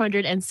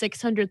 $400,000 and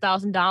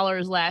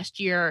 $600,000 last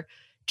year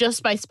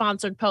just by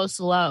sponsored posts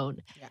alone.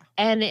 Yeah.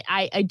 And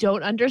I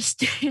don't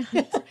understand.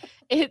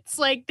 It's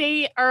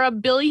they are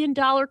 $1 billion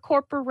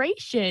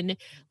corporation.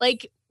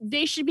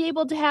 They should be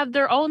able to have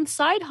their own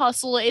side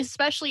hustle,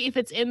 especially if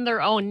it's in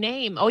their own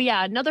name. Oh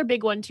yeah, another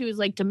big one too is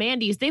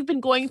Demandies. They've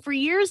been going for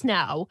years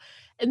now.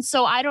 And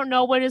so I don't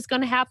know what is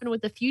going to happen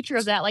with the future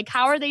of that.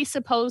 How are they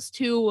supposed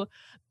to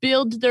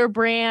build their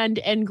brand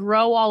and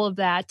grow all of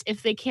that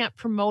if they can't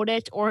promote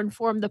it or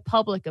inform the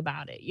public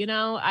about it?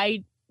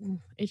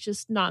 It's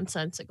just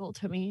nonsensical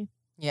to me.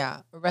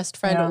 Yeah. Rest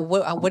friend,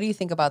 yeah. What do you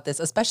think about this?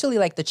 Especially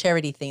the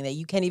charity thing that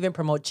you can't even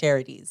promote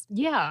charities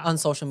on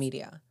social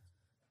media.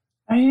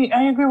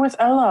 I agree with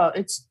Ella.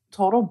 It's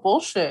total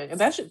bullshit.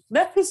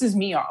 That pisses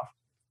me off.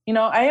 They're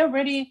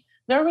already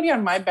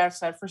on my bad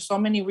side for so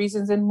many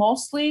reasons. And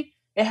mostly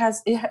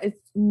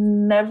it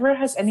never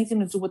has anything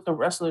to do with the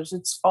wrestlers.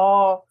 It's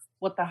all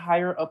what the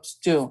higher ups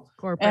do.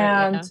 Corporate,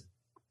 and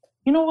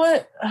you know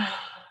what?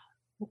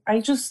 I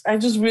just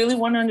really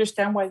want to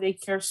understand why they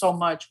care so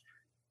much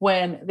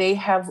when they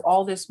have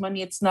all this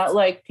money. It's not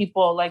like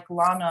people like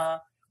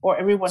Lana or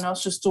everyone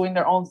else just doing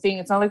their own thing.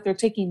 It's not like they're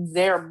taking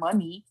their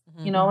money.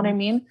 Mm-hmm. You know what I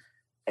mean?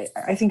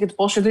 I think it's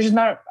bullshit.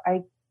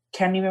 I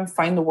can't even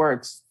find the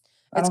words.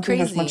 I don't think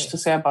there's much to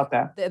say about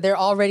that. They're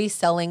already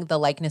selling the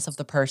likeness of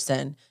the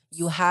person.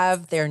 You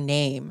have their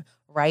name,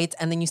 right?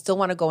 And then you still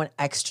want to go an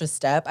extra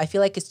step. I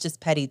feel like it's just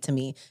petty to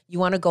me. You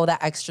want to go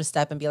that extra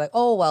step and be like,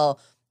 oh,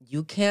 well,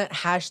 you can't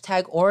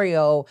hashtag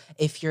Oreo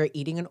if you're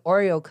eating an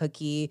Oreo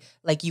cookie.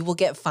 You will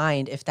get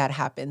fined if that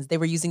happens. They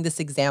were using this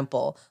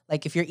example.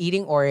 If you're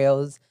eating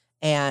Oreos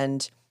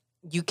and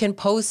you can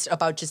post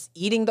about just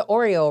eating the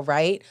Oreo,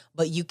 right?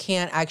 But you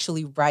can't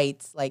actually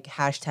write like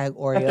hashtag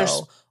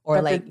Oreo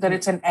or that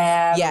it's an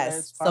ad.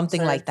 Yes,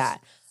 something like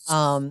that.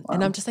 Wow.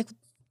 And I'm just like,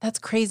 that's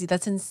crazy.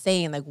 That's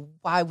insane. Like,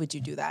 why would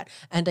you do that?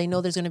 And I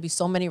know there's going to be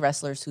so many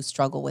wrestlers who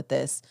struggle with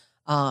this.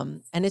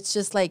 And it's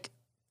just like,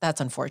 that's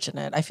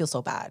unfortunate. I feel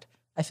so bad.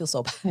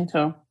 Me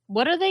too.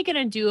 What are they going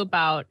to do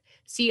about,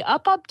 see,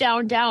 up, up,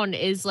 down, down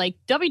is like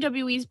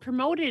WWE's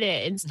promoted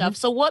it and stuff.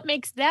 So what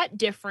makes that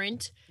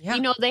different? Yeah.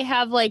 You know, they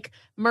have like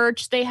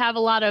merch, they have a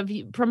lot of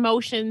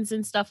promotions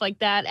and stuff like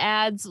that,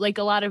 ads, like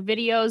a lot of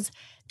videos.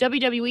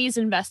 WWE's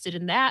invested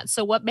in that.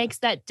 So what makes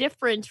that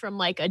different from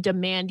like a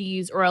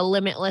Demandees or a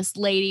Limitless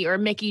Lady or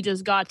Mickey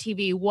Just Got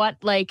TV? What,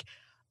 like,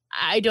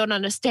 I don't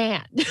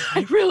understand.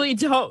 I really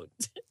don't.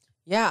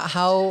 Yeah,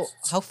 how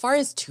far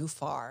is too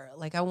far?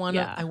 Like I want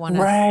to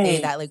Right.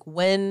 say that, like,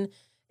 when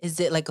is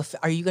it like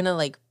are you going to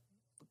like,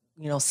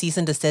 you know, cease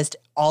and desist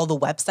all the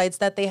websites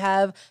that they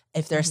have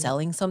if they're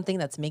selling something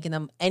that's making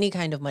them any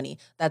kind of money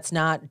that's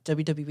not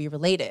WWE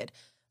related?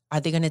 Are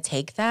they going to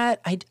take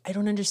that? I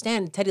don't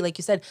understand. Teddy, like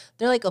you said,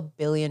 they're like $1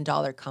 billion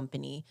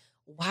company.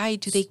 Why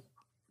do they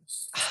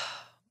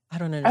I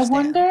don't understand. I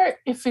wonder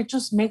if it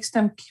just makes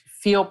them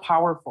feel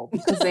powerful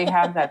because they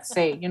have that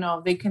say. You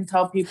know, they can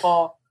tell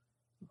people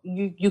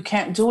you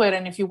can't do it,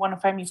 and if you want to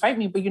fight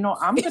me. But you know,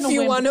 I'm going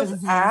to win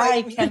because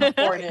I can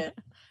afford it.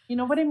 You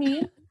know what I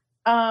mean?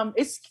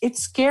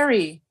 It's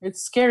scary.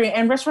 It's scary.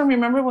 And restaurant.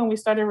 Remember when we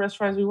started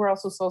restaurants, we were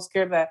also so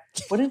scared that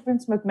what if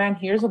Vince McMahon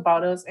hears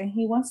about us and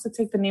he wants to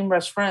take the name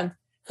Restaurant?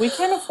 We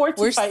can't afford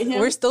to fight him.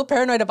 We're still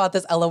paranoid about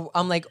this, Ella.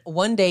 I'm like,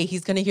 one day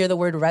he's going to hear the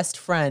word Rest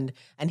Friend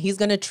and he's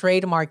going to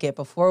trademark it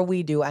before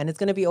we do, and it's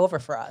going to be over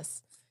for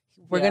us.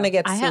 We're going to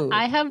get sued.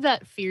 I have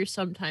that fear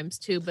sometimes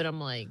too, but I'm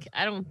like,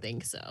 I don't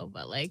think so.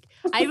 But like,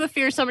 I have a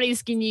fear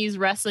somebody's going to use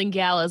Wrestling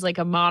Gal as like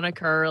a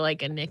moniker or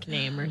like a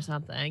nickname or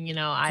something. You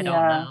know, I don't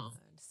know.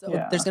 So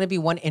there's going to be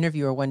one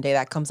interviewer one day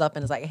that comes up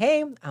and is like,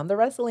 hey, I'm the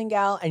Wrestling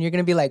Gal. And you're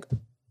going to be like,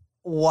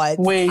 what?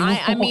 Wait.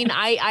 I mean,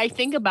 I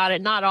think about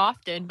it, not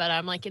often, but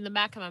I'm like, in the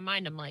back of my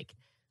mind, I'm like,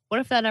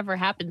 what if that ever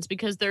happens?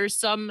 Because there's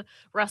some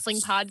wrestling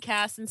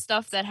podcasts and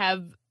stuff that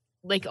have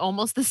like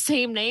almost the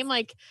same name.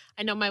 Like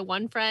I know my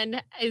one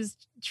friend is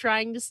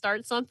trying to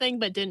start something,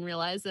 but didn't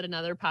realize that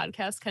another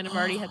podcast kind of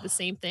already had the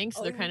same thing.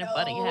 So they're kind of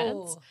butting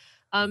heads.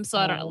 So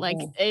I don't know, like,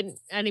 and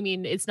I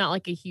mean, it's not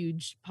like a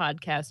huge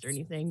podcast or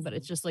anything, but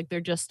it's just like, they're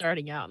just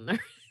starting out and they're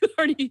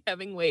already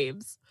having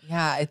waves.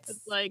 Yeah.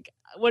 It's like,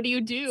 what do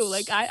you do?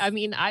 Like, I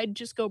mean, I'd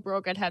just go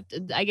broke. I'd have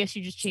to, I guess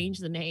you just change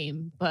the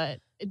name,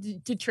 but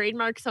to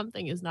trademark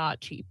something is not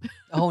cheap.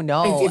 Oh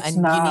no. It's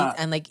not. You need,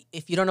 and like,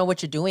 if you don't know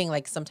what you're doing,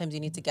 like sometimes you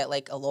need to get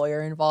like a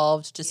lawyer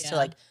involved just to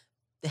like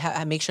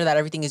make sure that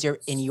everything is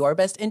in your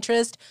best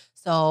interest.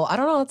 So I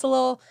don't know. It's a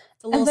little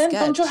and then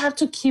sketch. Don't you have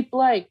to keep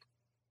like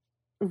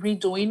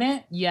redoing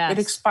it? Yeah, it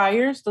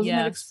expires. Doesn't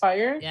it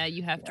expire? Yeah,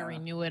 you have to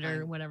renew it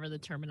or whatever the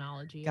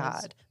terminology is.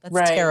 God,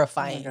 that's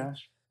terrifying. Oh my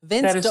gosh.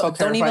 Vince,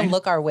 don't even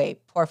look our way,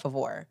 por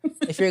favor.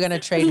 If you're gonna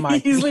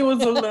trademark, he easily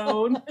was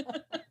alone.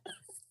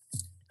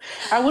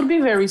 I would be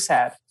very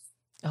sad.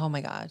 Oh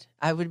my God,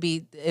 I would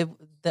be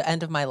the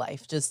end of my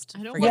life. Just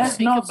I don't want to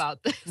think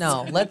about this.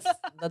 No, let's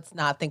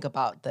not think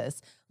about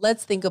this.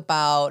 Let's think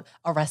about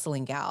a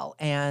Wrestling Gal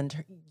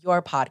and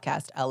your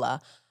podcast, Ella.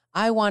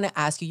 I want to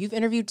ask you, you've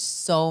interviewed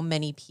so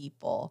many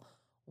people.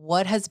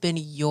 What has been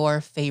your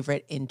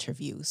favorite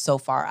interview so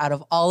far out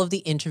of all of the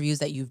interviews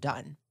that you've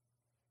done?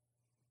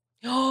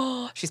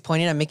 Oh, she's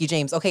pointing at Mickey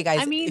James. Okay, guys.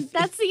 I mean,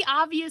 that's the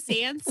obvious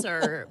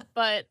answer,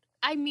 but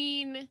I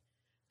mean,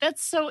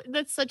 that's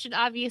such an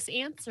obvious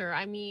answer.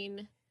 I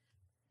mean,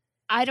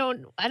 I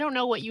don't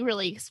know what you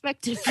really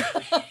expected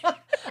from me.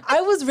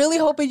 I was really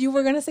hoping you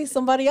were going to say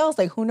somebody else.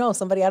 Like, who knows?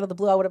 Somebody out of the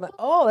blue. I would have been,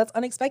 oh, that's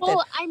unexpected.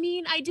 Well, I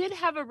mean, I did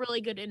have a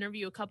really good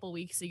interview a couple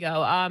weeks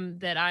ago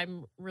that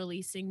I'm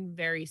releasing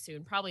very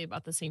soon, probably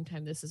about the same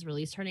time this is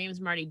released. Her name is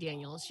Marty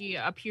Daniels. She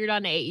appeared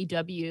on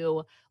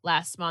AEW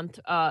last month,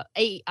 on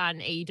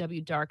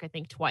AEW Dark, I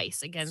think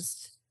twice,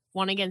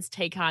 one against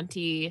Tay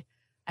Conti.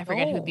 I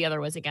forget who the other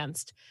was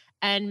against.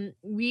 And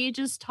we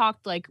just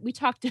talked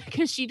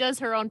because she does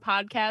her own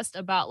podcast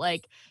about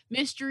like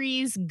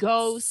mysteries,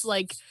 ghosts,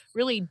 like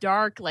really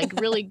dark, like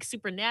really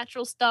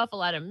supernatural stuff, a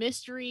lot of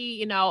mystery,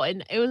 you know,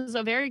 and it was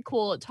a very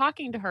cool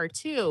talking to her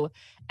too.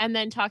 And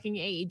then talking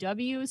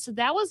AEW. So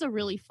that was a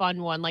really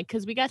fun one. Like,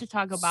 cause we got to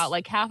talk about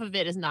like half of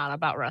it is not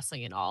about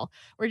wrestling at all.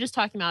 We're just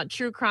talking about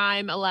true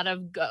crime, a lot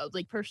of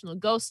like personal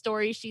ghost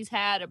stories she's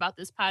had about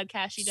this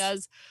podcast she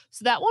does.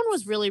 So that one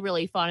was really,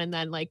 really fun. And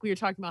then like we were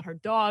talking about her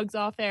dogs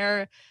off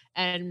air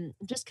and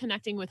just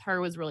connecting with her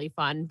was really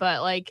fun.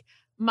 But like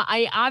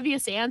my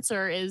obvious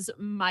answer is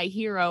my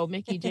hero,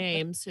 Mickey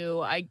James,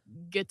 who I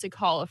get to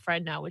call a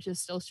friend now, which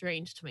is still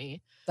strange to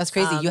me. That's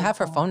crazy. You have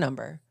her phone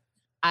number.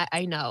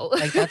 I know.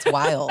 Like, that's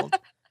wild.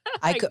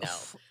 I could know.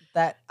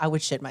 That I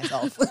would shit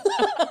myself.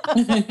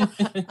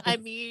 I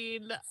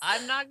mean,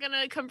 I'm not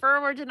gonna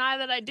confirm or deny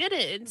that I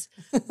didn't,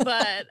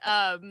 but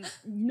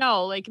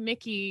no, like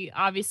Mickey,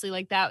 obviously,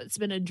 like that's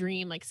been a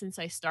dream like since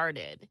I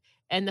started.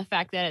 And the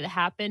fact that it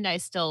happened, I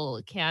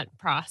still can't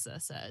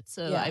process it.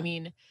 So, I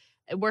mean,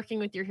 working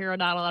with your hero,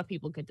 not a lot of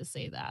people get to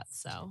say that.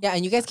 So yeah,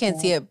 and you guys can't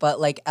see it,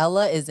 but like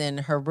Ella is in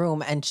her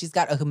room and she's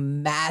got a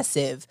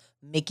massive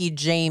Mickey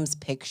James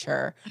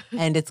picture,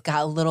 and it's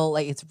got a little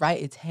like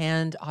it's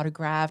hand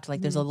autographed.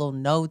 Like there's a little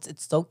notes.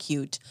 It's so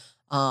cute,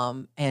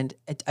 and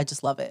I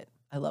just love it.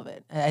 I love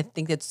it. I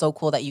think it's so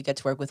cool that you get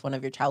to work with one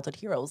of your childhood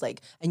heroes,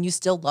 like, and you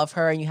still love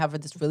her and you have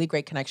this really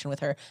great connection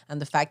with her.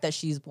 And the fact that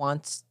she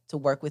wants to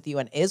work with you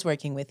and is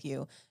working with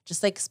you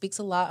just like speaks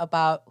a lot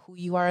about who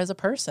you are as a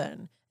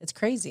person. It's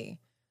crazy.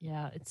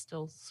 Yeah, it's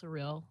still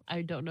surreal.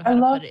 I don't know how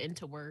to put it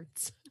into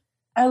words.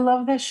 I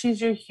love that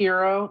she's your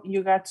hero.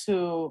 You got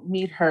to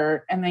meet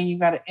her and then you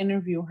got to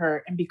interview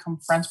her and become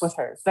friends with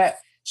her. That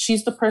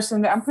she's the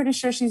person that I'm pretty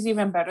sure she's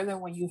even better than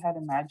what you had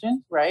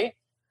imagined, right?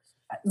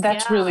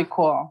 That's really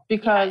cool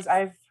because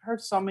I've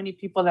heard so many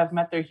people that have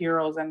met their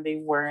heroes and they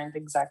weren't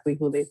exactly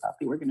who they thought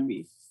they were going to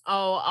be.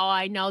 Oh,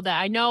 I know that.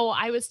 I know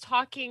I was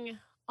talking,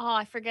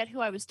 I forget who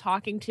I was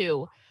talking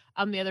to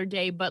the other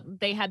day, but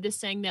they had this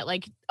saying that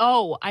like,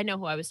 oh, I know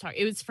who I was talking.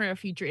 It was for a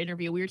future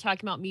interview. We were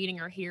talking about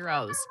meeting our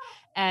heroes.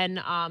 And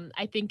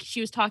I think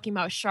she was talking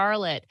about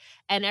Charlotte,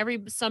 and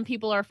some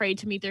people are afraid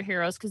to meet their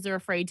heroes because they're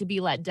afraid to be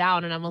let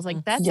down. And I was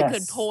like, that's a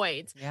good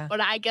point. Yeah.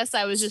 But I guess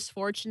I was just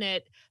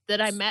fortunate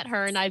that I met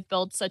her and I've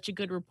built such a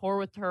good rapport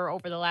with her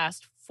over the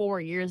last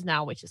 4 years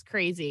now, which is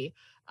crazy.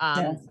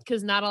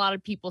 Because not a lot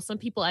of people, some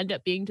people end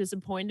up being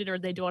disappointed or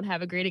they don't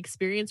have a great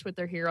experience with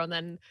their hero, and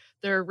then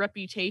their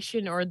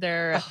reputation or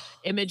their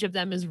image of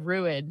them is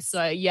ruined.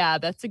 So yeah,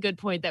 that's a good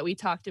point that we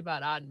talked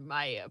about on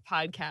my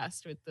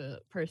podcast with the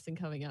person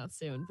coming out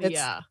soon. But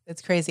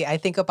it's crazy. I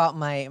think about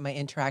my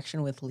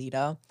interaction with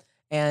Lita,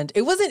 and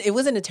it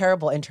wasn't a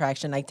terrible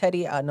interaction. Like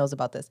Teddy knows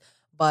about this,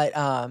 but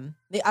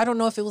I don't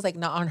know if it was like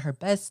not on her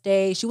best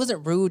day. She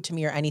wasn't rude to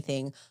me or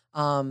anything.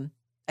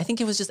 I think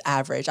it was just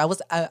average. I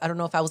don't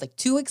know if I was like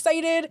too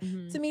excited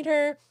to meet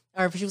her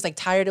or if she was like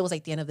tired. It was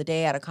like the end of the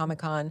day at a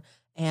Comic-Con.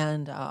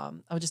 And I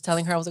was just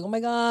telling her, I was like, oh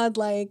my God,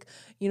 like,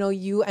 you know,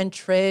 you and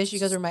Trish, you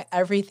guys were my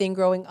everything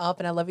growing up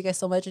and I love you guys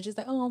so much. And she's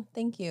like, oh,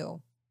 thank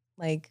you.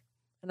 Like,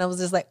 and I was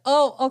just like,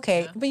 oh,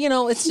 okay. Yeah. But you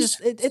know, it's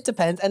just, it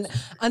depends. And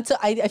until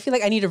I feel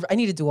like I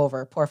need to do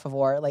over, por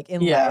favor, like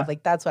in life,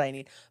 like that's what I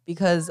need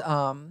because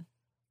the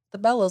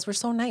Bellas were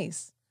so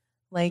nice.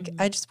 Like,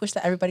 I just wish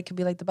that everybody could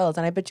be like the Bellas.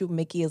 And I bet you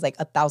Mickey is like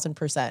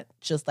 1,000%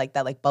 just like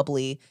that, like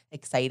bubbly,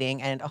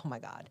 exciting. And oh my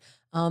God.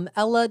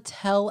 Ella,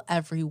 tell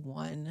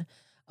everyone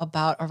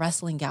about A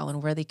Wrestling Gal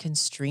and where they can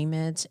stream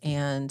it.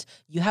 And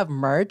you have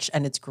merch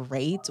and it's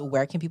great.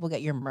 Where can people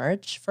get your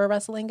merch for A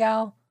Wrestling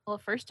Gal? Well,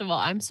 first of all,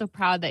 I'm so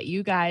proud that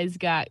you guys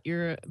got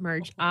your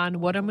merch on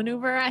What a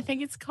Maneuver, I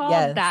think it's called.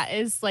 Yes. That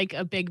is like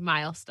a big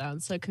milestone.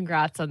 So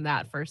congrats on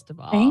that, first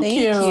of all. Thank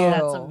you.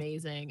 That's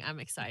amazing.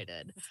 I'm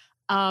excited.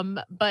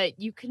 But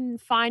you can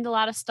find a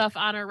lot of stuff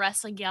on our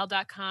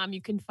wrestlinggal.com.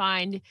 You can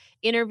find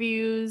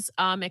interviews,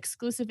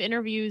 exclusive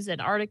interviews and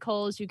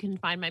articles. You can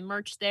find my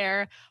merch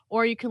there,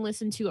 or you can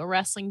listen to A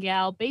Wrestling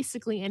Gal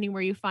basically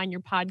anywhere you find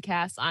your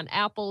podcasts on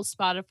Apple,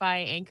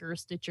 Spotify, Anchor,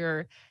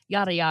 Stitcher,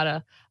 yada,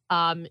 yada.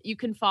 You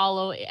can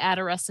follow at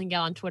A Wrestling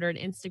Gal on Twitter and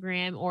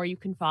Instagram, or you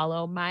can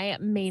follow my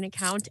main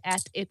account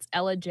at It's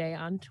Ella J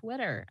on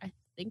Twitter. I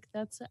think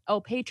that's it. Oh,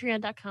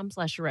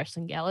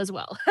 patreon.com/wrestlinggal as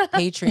well.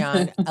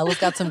 Patreon. Ella's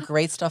got some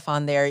great stuff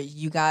on there.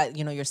 You got,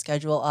 you know, your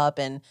schedule up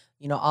and,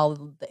 you know, all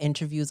the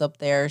interviews up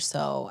there.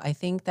 So I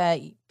think that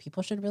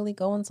people should really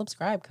go and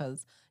subscribe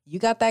because you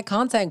got that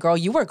content, girl.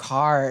 You work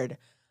hard.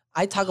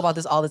 I talk about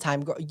this all the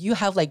time. Girl, you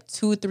have like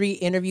 2-3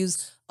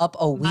 interviews up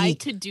a week. My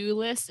to-do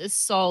list is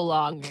so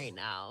long right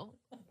now.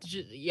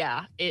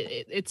 Yeah,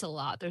 it's a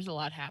lot. There's a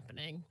lot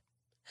happening.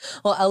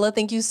 Well, Ella,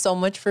 thank you so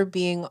much for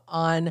being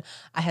on.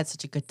 I had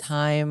such a good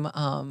time.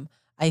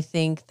 I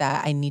think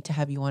that I need to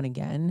have you on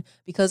again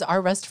because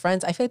our Rest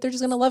friends, I feel like they're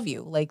just going to love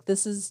you. Like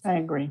I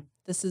agree.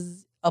 This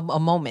is a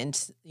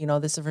moment, you know,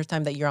 this is the first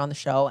time that you're on the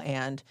show.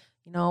 And,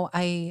 you know,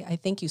 I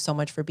thank you so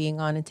much for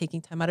being on and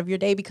taking time out of your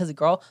day because,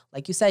 girl,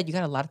 like you said, you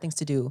got a lot of things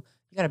to do.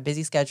 You got a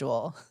busy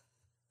schedule.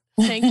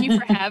 Thank you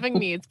for having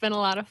me. It's been a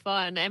lot of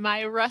fun. Am I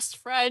a Rust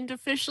friend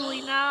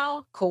officially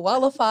now?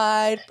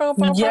 Qualified.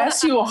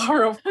 Yes, you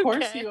are. Of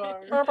course you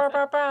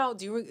are.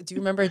 Do you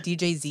remember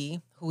DJ Z,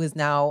 who is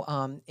now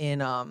on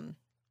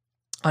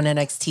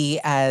NXT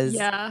as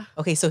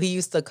okay, so he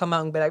used to come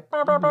out and be like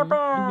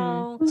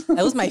that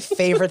was my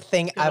favorite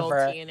thing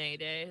ever. Old TNA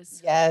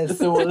days. Yes,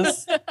 it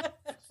was.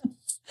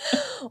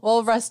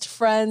 Well, Rest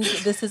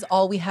friends, this is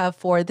all we have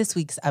for this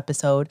week's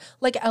episode.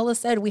 Like Ella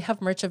said, we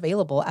have merch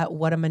available at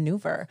What a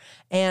Maneuver.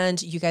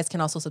 And you guys can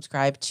also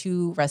subscribe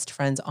to Rest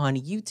Friends on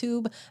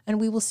YouTube.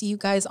 And we will see you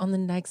guys on the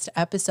next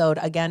episode.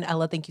 Again,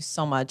 Ella, thank you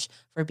so much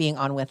for being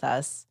on with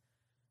us.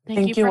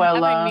 Thank you for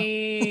Ella. Having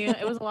me.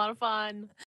 It was a lot of fun.